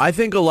stuff. I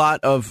think a lot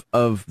of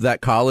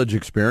that college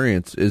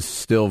experience is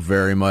still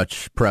very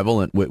much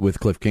prevalent with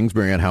Cliff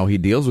Kingsbury and how he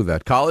deals with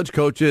that. College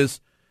coaches,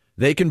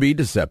 they can be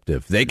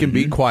deceptive. They can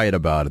be quiet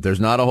about it. There's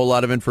not a whole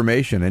lot of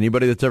information.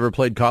 Anybody that's ever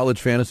played college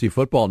fantasy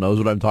football knows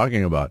what I'm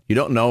talking about. You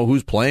don't know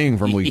who's playing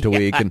from week to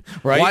week. And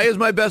why is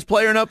my best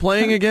player not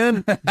playing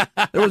again?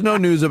 There was no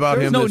news about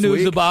him this week. There's no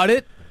news about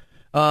it.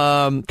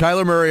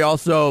 Kyler Murray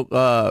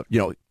also,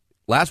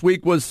 last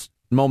week was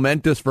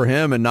momentous for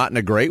him and not in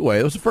a great way.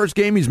 It was the first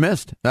game he's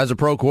missed as a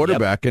pro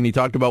quarterback, and he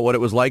talked about what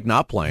it was like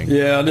not playing.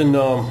 Yeah, I didn't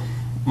know.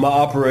 My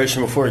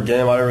operation before the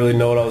game, I didn't really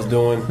know what I was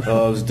doing. It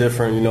was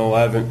different.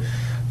 I haven't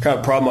kind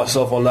of pride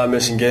myself on not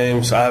missing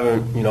games. I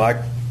haven't,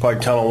 I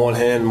probably count on one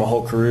hand my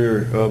whole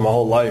career, my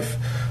whole life,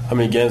 how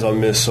many games I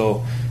missed.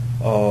 So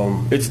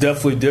it's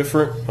definitely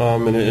different,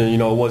 and it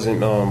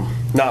wasn't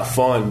not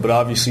fun. But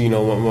obviously,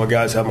 when my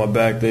guys have my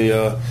back, they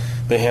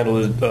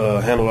handled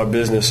our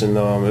business, and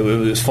it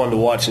was fun to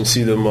watch and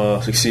see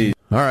them succeed.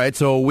 All right,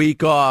 so a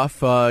week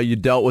off, you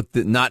dealt with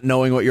not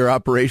knowing what your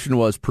operation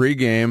was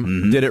pregame.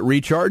 Mm-hmm. Did it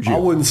recharge you? I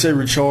wouldn't say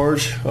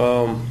recharge.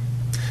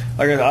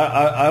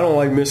 I don't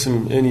like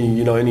missing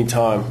any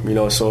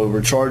time, so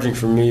recharging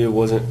for me, it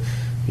wasn't,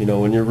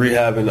 when you're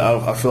rehabbing,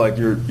 I feel like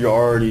you're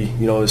already,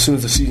 as soon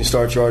as the season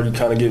starts, you're already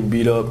kind of getting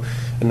beat up,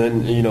 and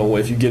then,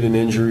 if you get an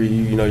injury,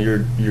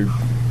 you're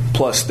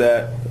plus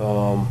that,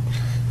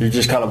 you're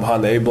just kind of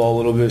behind the eight ball a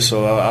little bit,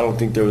 so I don't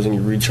think there was any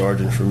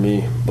recharging for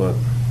me,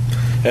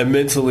 and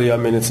mentally,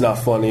 it's not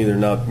fun either,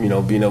 not,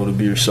 being able to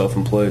be yourself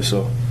and play,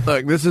 so.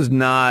 Look, this is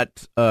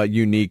not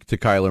unique to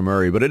Kyler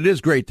Murray, but it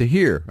is great to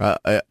hear.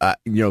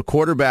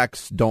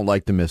 Quarterbacks don't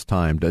like to miss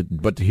time,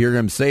 but to hear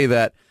him say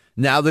that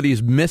now that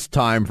he's missed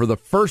time for the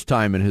first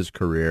time in his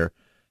career,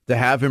 to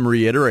have him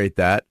reiterate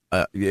that,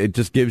 it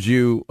just gives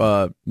you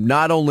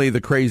not only the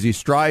crazy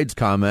strides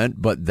comment,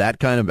 but that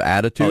kind of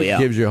attitude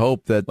gives you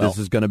hope that this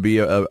is going to be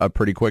a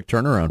pretty quick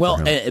turnaround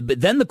for him.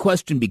 But then the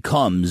question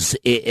becomes,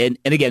 and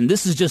again,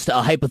 this is just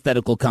a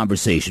hypothetical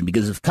conversation,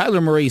 because if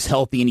Kyler Murray's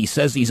healthy and he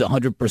says he's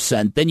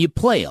 100%, then you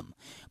play him.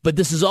 But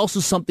this is also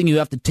something you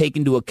have to take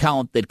into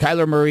account, that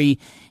Kyler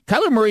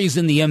Murray's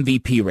in the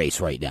MVP race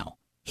right now.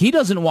 He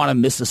doesn't want to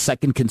miss a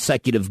second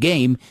consecutive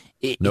game.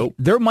 Nope.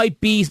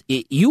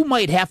 You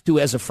might have to,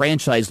 as a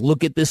franchise,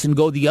 look at this and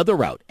go the other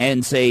route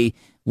and say,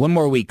 one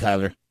more week,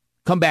 Kyler.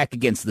 Come back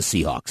against the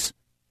Seahawks.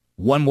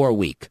 One more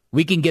week.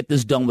 We can get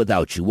this done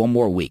without you. One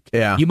more week.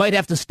 Yeah. You might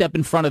have to step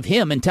in front of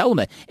him and tell him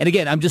that. And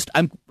again,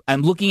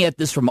 I'm looking at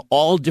this from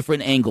all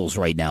different angles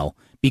right now,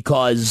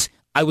 because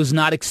I was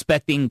not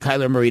expecting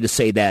Kyler Murray to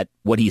say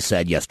what he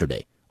said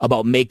yesterday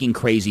about making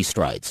crazy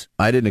strides.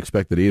 I didn't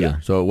expect it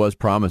either, so it was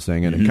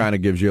promising, and it kind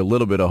of gives you a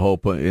little bit of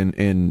hope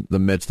in the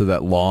midst of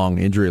that long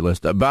injury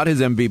list. About his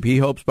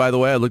MVP hopes, by the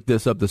way, I looked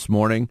this up this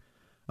morning.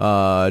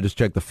 I just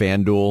checked the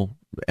FanDuel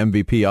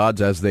MVP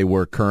odds as they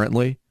were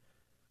currently.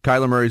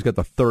 Kyler Murray's got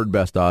the third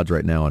best odds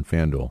right now on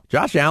FanDuel.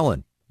 Josh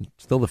Allen,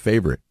 still the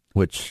favorite,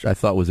 which I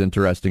thought was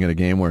interesting in a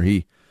game where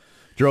he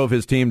drove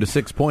his team to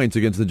 6 points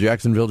against the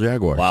Jacksonville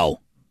Jaguars. Wow.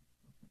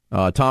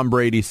 Tom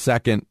Brady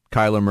second,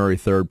 Kyler Murray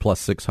third, plus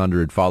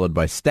 600, followed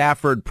by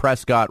Stafford,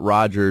 Prescott,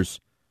 Rodgers.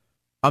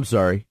 I'm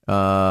sorry,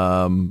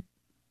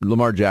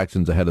 Lamar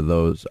Jackson's ahead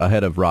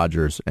of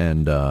Rodgers,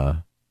 and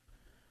ahead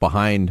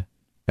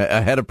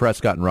of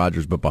Prescott and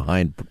Rodgers, but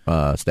behind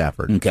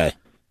Stafford. Okay.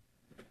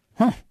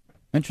 Huh.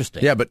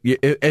 Interesting. Yeah, but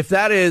if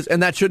that is,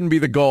 and that shouldn't be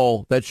the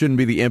goal, that shouldn't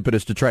be the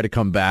impetus to try to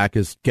come back,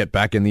 is get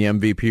back in the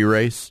MVP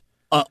race.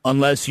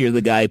 Unless you're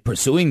the guy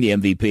pursuing the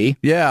MVP.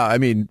 Yeah,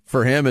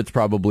 for him, it's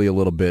probably a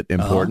little bit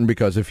important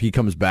because if he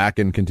comes back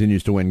and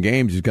continues to win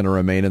games, he's going to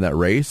remain in that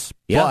race.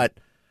 Yeah.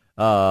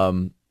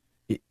 But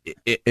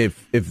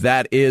if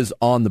that is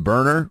on the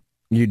burner,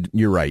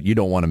 you're right. You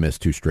don't want to miss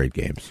 2 straight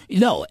games.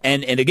 No,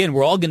 and again,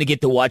 we're all going to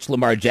get to watch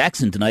Lamar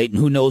Jackson tonight, and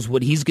who knows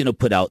what he's going to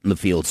put out in the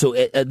field. So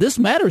this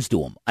matters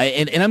to him,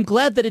 and I'm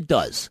glad that it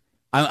does.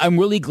 I'm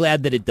really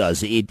glad that it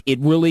does.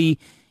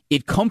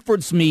 It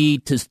comforts me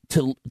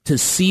to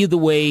see the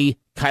way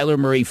Kyler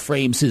Murray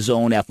frames his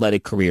own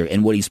athletic career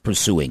and what he's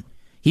pursuing.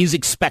 He's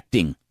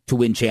expecting to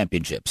win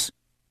championships.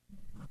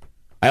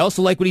 I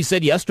also like what he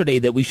said yesterday,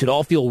 that we should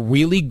all feel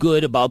really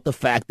good about the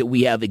fact that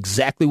we have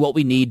exactly what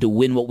we need to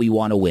win what we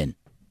want to win.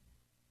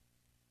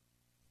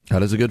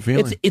 That is a good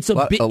feeling. It's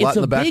a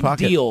big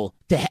deal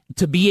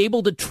to be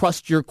able to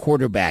trust your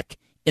quarterback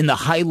in the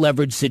high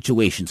leverage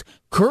situations.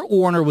 Kurt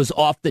Warner was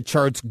off the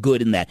charts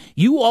good in that.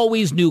 You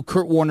always knew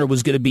Kurt Warner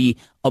was going to be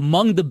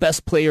among the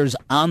best players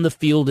on the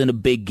field in a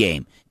big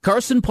game.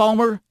 Carson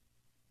Palmer,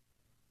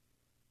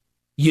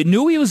 you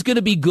knew he was going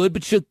to be good,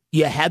 but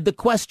you had the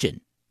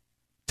question.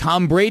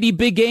 Tom Brady,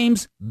 big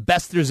games,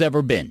 best there's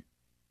ever been.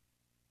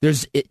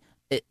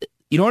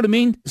 You know what I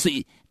mean? So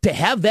to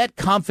have that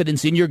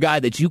confidence in your guy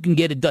that you can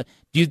get it done.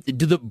 Do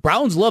the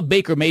Browns love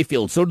Baker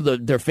Mayfield? So do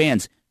their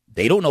fans.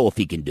 They don't know if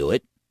he can do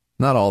it.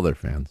 Not all their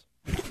fans.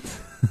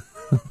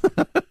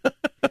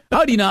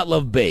 How do you not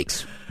love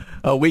Bakes?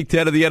 Week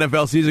 10 of the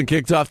NFL season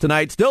kicks off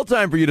tonight. Still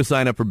time for you to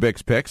sign up for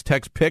Bix Picks.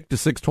 Text PICK to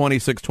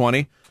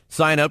 620-620.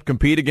 Sign up,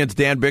 compete against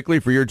Dan Bickley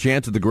for your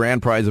chance at the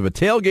grand prize of a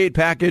tailgate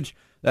package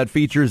that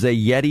features a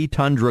Yeti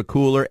Tundra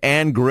cooler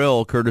and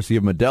grill, courtesy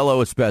of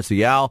Modelo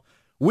Especial.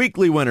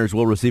 Weekly winners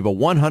will receive a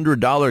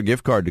 $100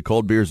 gift card to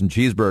Cold Beers and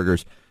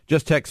Cheeseburgers.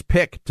 Just text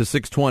PICK to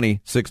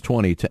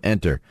 620-620 to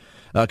enter.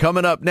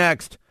 Coming up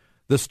next,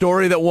 the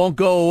story that won't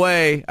go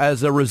away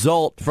as a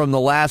result from the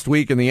last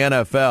week in the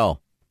NFL.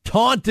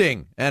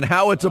 Taunting and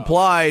how it's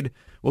applied.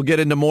 We'll get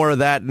into more of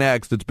that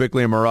next. It's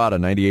Bickley+Marotta,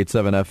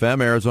 98.7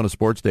 FM, Arizona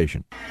Sports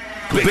Station.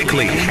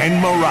 Bickley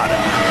and Marotta.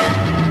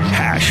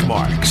 Hash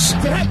marks.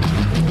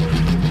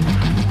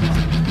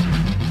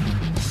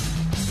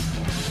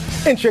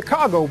 In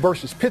Chicago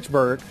versus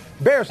Pittsburgh,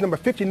 Bears number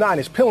 59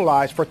 is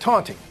penalized for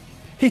taunting.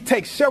 He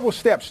takes several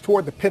steps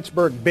toward the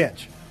Pittsburgh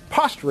bench,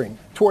 posturing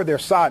toward their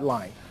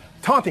sideline.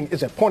 Taunting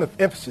is a point of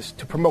emphasis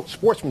to promote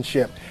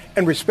sportsmanship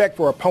and respect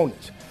for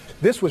opponents.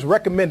 This was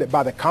recommended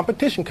by the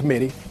competition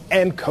committee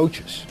and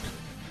coaches.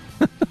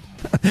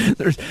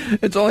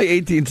 It's only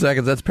 18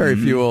 seconds. That's Perry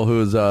Fewell,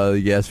 who's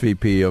the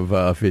SVP of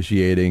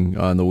officiating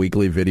on the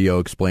weekly video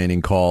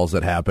explaining calls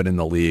that happen in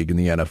the league in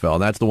the NFL.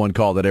 And that's the one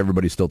call that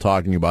everybody's still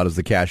talking about is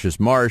the Cassius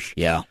Marsh.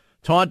 Yeah.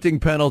 Taunting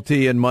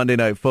penalty in Monday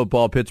Night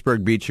Football.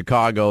 Pittsburgh beat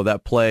Chicago.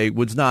 That play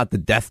was not the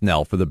death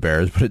knell for the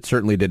Bears, but it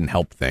certainly didn't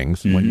help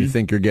things. When you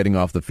think you're getting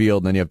off the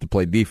field and then you have to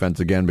play defense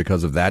again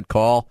because of that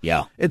call,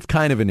 it's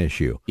kind of an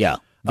issue. Yeah,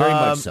 very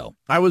much so.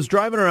 I was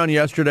driving around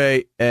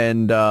yesterday,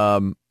 and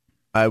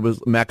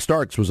Max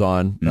Starks was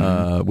on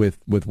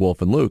with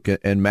Wolf and Luke,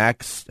 and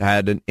Max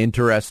had an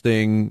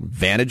interesting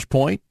vantage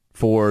point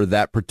for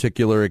that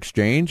particular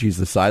exchange. He's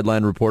the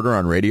sideline reporter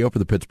on radio for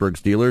the Pittsburgh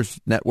Steelers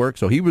network,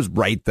 so he was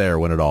right there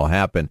when it all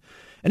happened.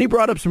 And he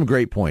brought up some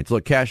great points.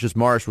 Look, Cassius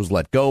Marsh was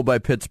let go by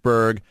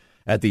Pittsburgh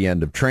at the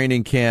end of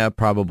training camp,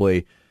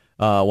 probably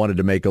wanted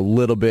to make a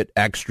little bit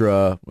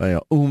extra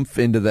oomph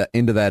into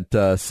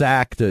that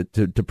sack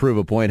to prove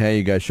a point. Hey,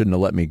 you guys shouldn't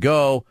have let me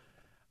go.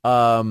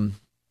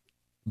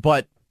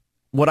 But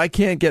what I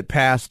can't get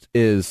past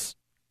is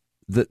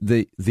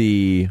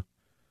the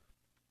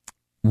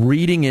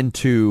reading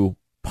into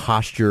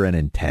posture and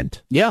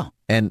intent. Yeah.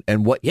 And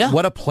what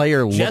a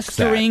player looks at.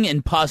 Gesturing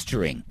and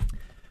posturing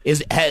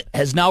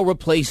has now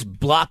replaced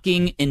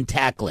blocking and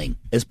tackling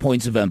as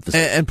points of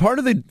emphasis. And part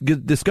of the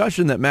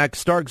discussion that Max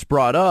Starks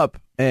brought up,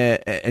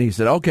 and he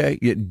said, okay,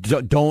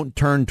 don't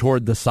turn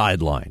toward the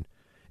sideline.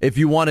 If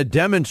you want to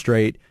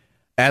demonstrate,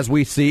 as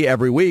we see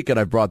every week, and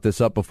I've brought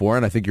this up before,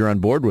 and I think you're on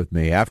board with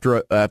me,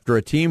 after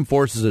a team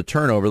forces a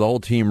turnover, the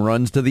whole team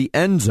runs to the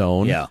end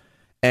zone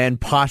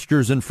and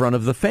postures in front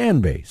of the fan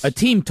base. A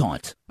team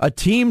taunt.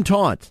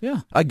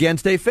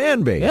 Against a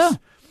fan base. Yeah.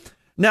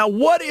 Now,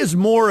 what is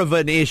more of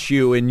an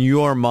issue in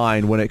your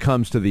mind when it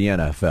comes to the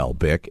NFL,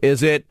 Bick?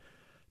 Is it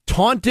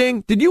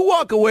taunting? Did you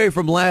walk away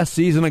from last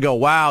season and go,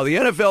 wow, the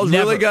NFL's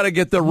really got to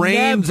get the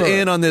reins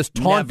in on this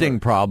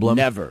taunting problem?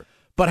 Never.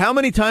 But how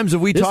many times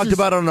have we talked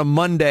about on a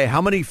Monday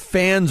how many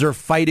fans are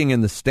fighting in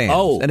the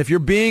stands? And if you're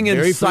being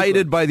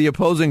incited by the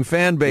opposing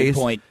fan base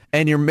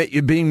and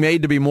you're being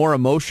made to be more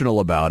emotional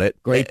about it.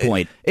 Great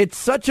point. It's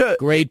such a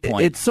great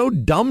point. It's so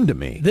dumb to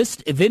me. This,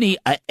 Vinny,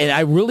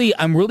 I'm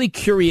really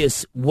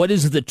curious what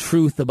is the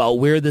truth about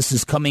where this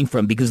is coming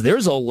from, because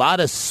there's a lot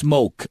of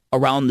smoke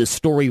around this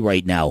story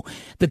right now.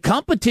 The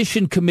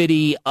competition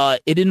committee,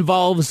 it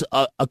involves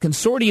a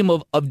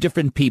consortium of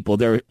different people.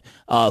 There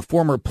are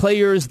former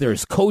players,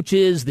 there's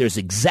coaches, there's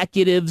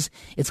executives.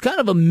 It's kind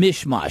of a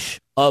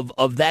mishmash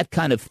of that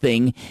kind of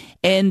thing.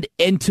 And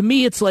to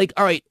me, it's like,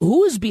 all right,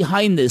 who is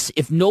behind this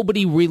if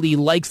nobody really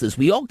likes this?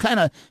 We all kind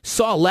of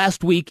saw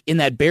last week in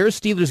that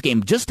Bears-Steelers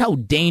game just how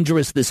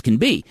dangerous this can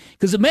be.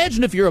 Because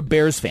imagine if you're a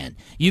Bears fan.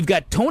 You've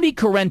got Tony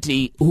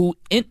Corrente who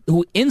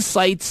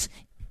incites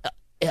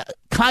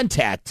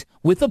contact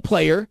with a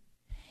player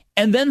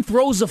and then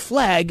throws a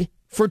flag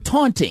for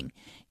taunting.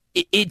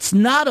 It's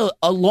not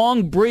a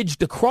long bridge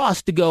to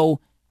cross to go,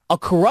 a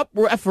corrupt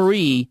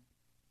referee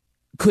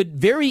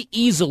could very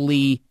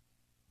easily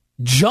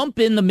jump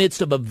in the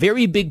midst of a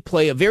very big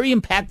play, a very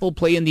impactful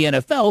play in the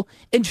NFL,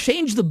 and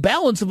change the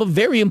balance of a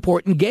very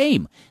important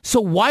game.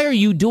 So why are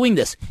you doing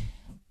this?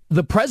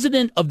 The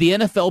president of the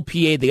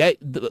NFLPA,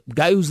 the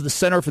guy who's the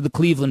center for the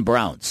Cleveland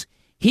Browns,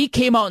 he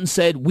came out and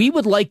said, we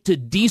would like to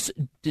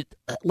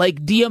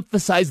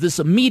de-emphasize this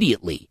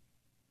immediately.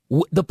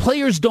 The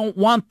players don't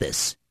want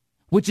this,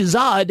 which is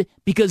odd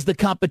because the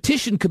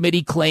competition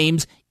committee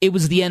claims it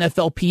was the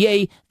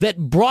NFLPA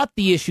that brought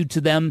the issue to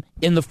them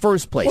in the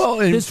first place. Well,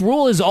 this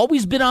rule has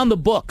always been on the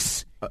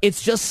books.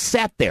 It's just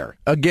sat there.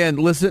 Again,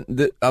 listen,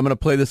 I'm going to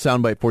play the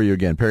soundbite for you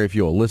again. Perry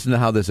Fuel, listen to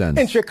how this ends.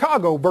 In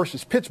Chicago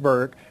versus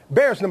Pittsburgh,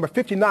 Bears number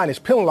 59 is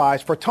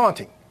penalized for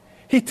taunting.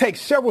 He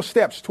takes several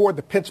steps toward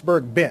the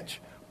Pittsburgh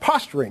bench,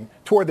 posturing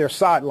toward their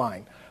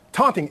sideline.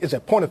 Taunting is a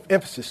point of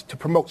emphasis to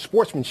promote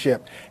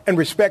sportsmanship and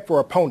respect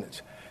for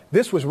opponents.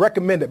 This was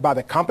recommended by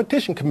the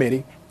competition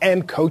committee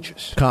and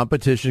coaches.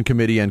 Competition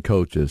committee and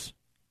coaches.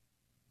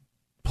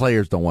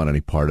 Players don't want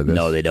any part of this.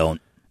 No, they don't.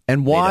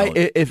 And why,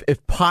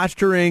 if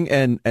posturing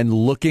and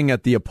looking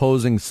at the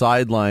opposing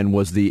sideline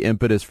was the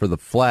impetus for the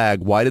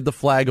flag, why did the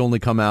flag only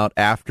come out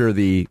after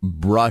the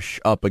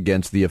brush up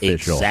against the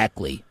official?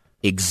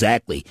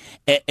 Exactly.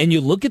 And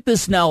you look at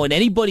this now, and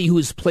anybody who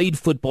has played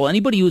football,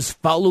 anybody who has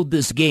followed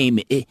this game,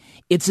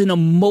 it's an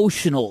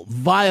emotional,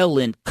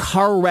 violent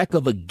car wreck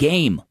of a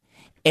game.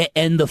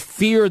 And the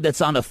fear that's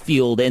on a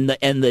field and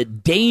the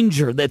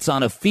danger that's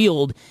on a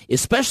field,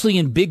 especially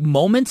in big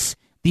moments,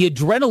 the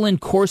adrenaline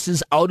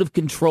courses out of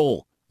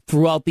control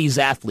throughout these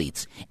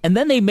athletes. And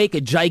then they make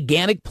a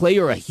gigantic play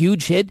or a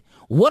huge hit.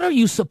 What are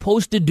you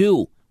supposed to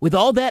do with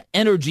all that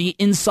energy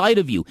inside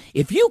of you?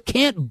 If you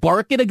can't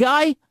bark at a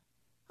guy,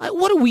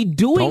 what are we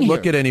doing Don't here?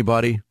 look at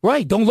anybody.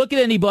 Right, don't look at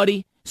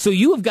anybody. So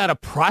you have got to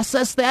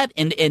process that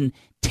and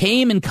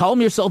tame and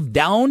calm yourself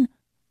down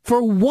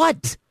for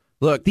what?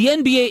 Look, the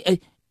NBA...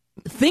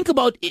 think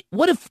about it.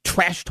 What if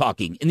trash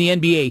talking in the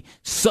NBA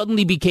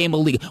suddenly became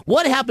illegal?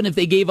 What happened if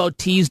they gave out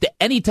tees to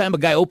any time a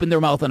guy opened their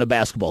mouth on a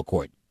basketball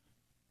court?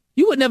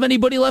 You wouldn't have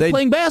anybody left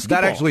playing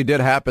basketball. That actually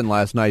did happen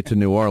last night to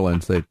New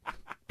Orleans.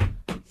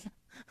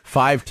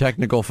 5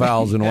 technical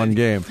fouls in one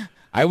game.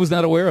 I was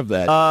not aware of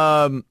that.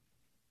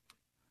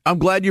 I'm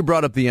glad you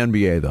brought up the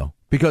NBA, though,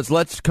 because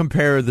let's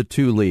compare the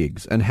two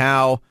leagues and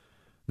how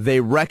they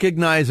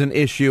recognize an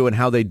issue and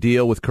how they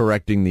deal with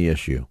correcting the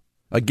issue.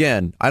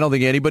 Again, I don't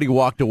think anybody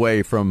walked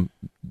away from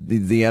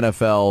the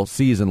NFL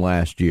season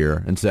last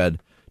year and said,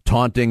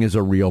 taunting is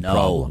a real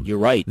problem. You're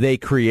right. They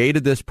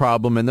created this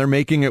problem, and they're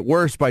making it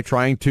worse by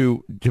trying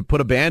to put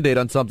a Band-Aid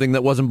on something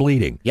that wasn't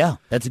bleeding. Yeah,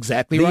 that's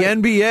exactly right.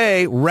 The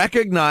NBA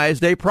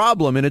recognized a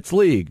problem in its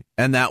league,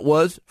 and that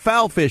was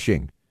foul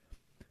fishing.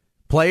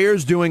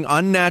 Players doing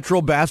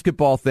unnatural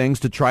basketball things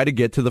to try to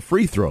get to the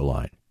free throw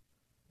line.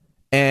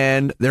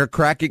 And they're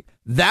cracking.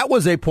 That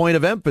was a point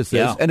of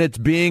emphasis, and it's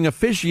being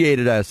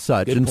officiated as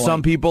such. Good and point.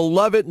 Some people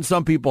love it and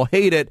some people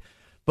hate it.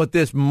 But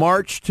this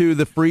march to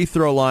the free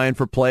throw line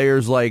for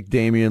players like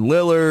Damian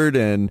Lillard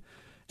and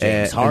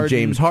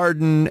James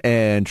Harden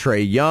and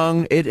Trae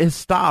Young, it has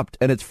stopped,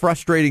 and it's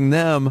frustrating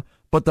them.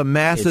 But the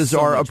masses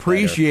are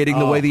appreciating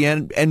the way the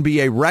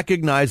NBA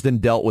recognized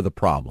and dealt with a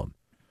problem.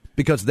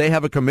 Because they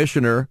have a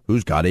commissioner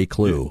who's got a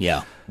clue.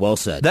 Yeah, well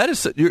said. That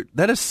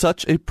is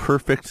such a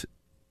perfect,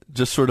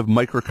 just sort of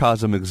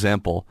microcosm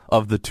example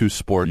of the two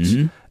sports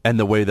and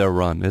the way they're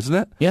run, isn't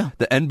it? Yeah.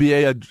 The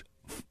NBA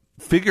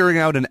figuring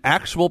out an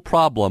actual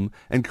problem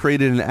and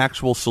creating an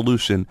actual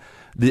solution.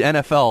 The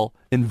NFL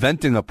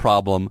inventing a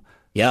problem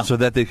so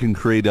that they can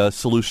create a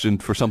solution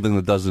for something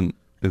that doesn't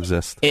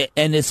exist.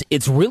 And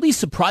it's really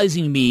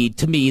surprising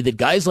to me that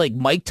guys like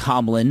Mike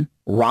Tomlin,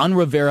 Ron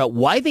Rivera,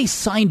 why they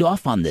signed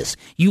off on this.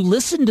 You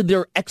listen to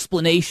their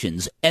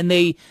explanations, and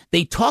they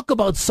talk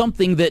about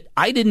something that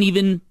I didn't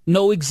even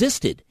know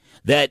existed.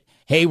 That,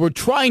 hey, we're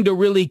trying to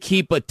really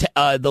keep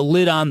the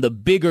lid on the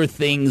bigger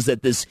things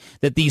that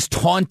these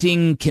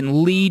taunting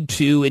can lead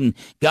to, and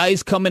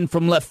guys coming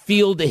from left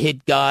field to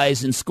hit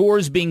guys, and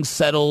scores being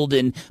settled,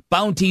 and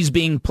bounties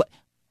being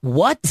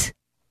what?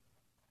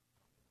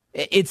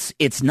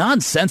 It's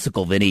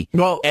nonsensical, Vinny.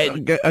 Well,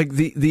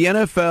 the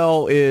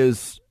NFL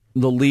is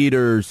the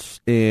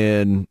leaders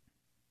in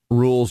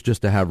rules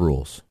just to have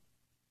rules.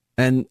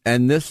 And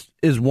this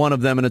is one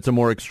of them, and it's a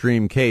more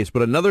extreme case.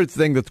 But another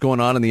thing that's going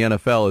on in the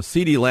NFL is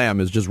CeeDee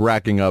Lamb is just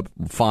racking up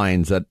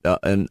fines at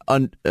an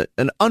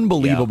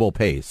unbelievable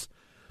pace.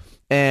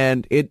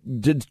 And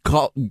it did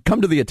come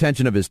to the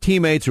attention of his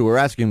teammates who were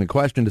asking the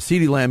question, does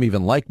CeeDee Lamb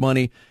even like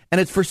money? And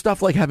it's for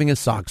stuff like having his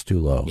socks too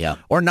low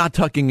or not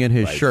tucking in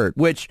his shirt,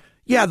 which,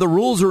 the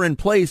rules are in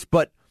place,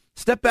 but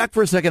step back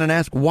for a second and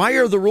ask, why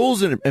are the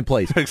rules in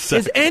place? Exactly.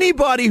 Is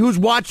anybody who's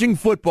watching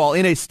football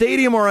in a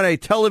stadium or on a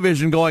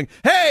television going,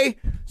 hey,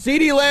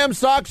 CeeDee Lamb's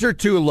socks are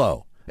too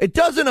low? It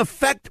doesn't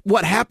affect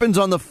what happens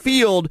on the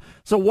field,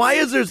 so why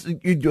is there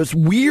this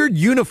weird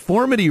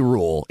uniformity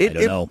rule? I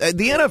don't know.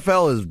 The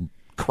NFL is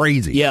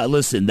crazy. Yeah,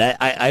 listen, that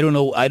I don't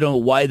know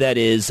why that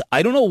is.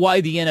 I don't know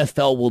why the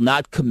NFL will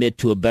not commit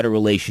to a better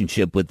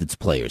relationship with its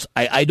players.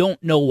 I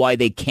don't know why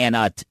they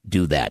cannot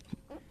do that.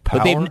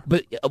 Power?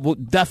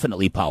 But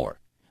definitely power.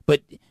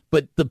 But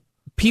the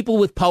people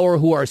with power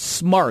who are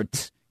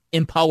smart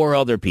empower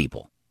other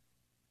people.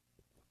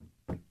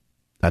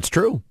 That's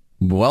true.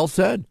 Well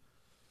said.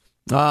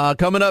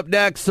 Coming up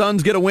next,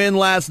 Suns get a win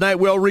last night.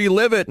 We'll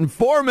relive it in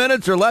 4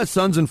 minutes or less.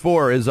 Suns in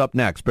 4 is up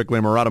next.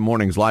 Bickley+Marotta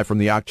Mornings live from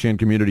the Ak-Chin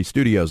Community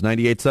Studios,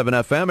 98.7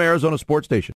 FM, Arizona Sports Station.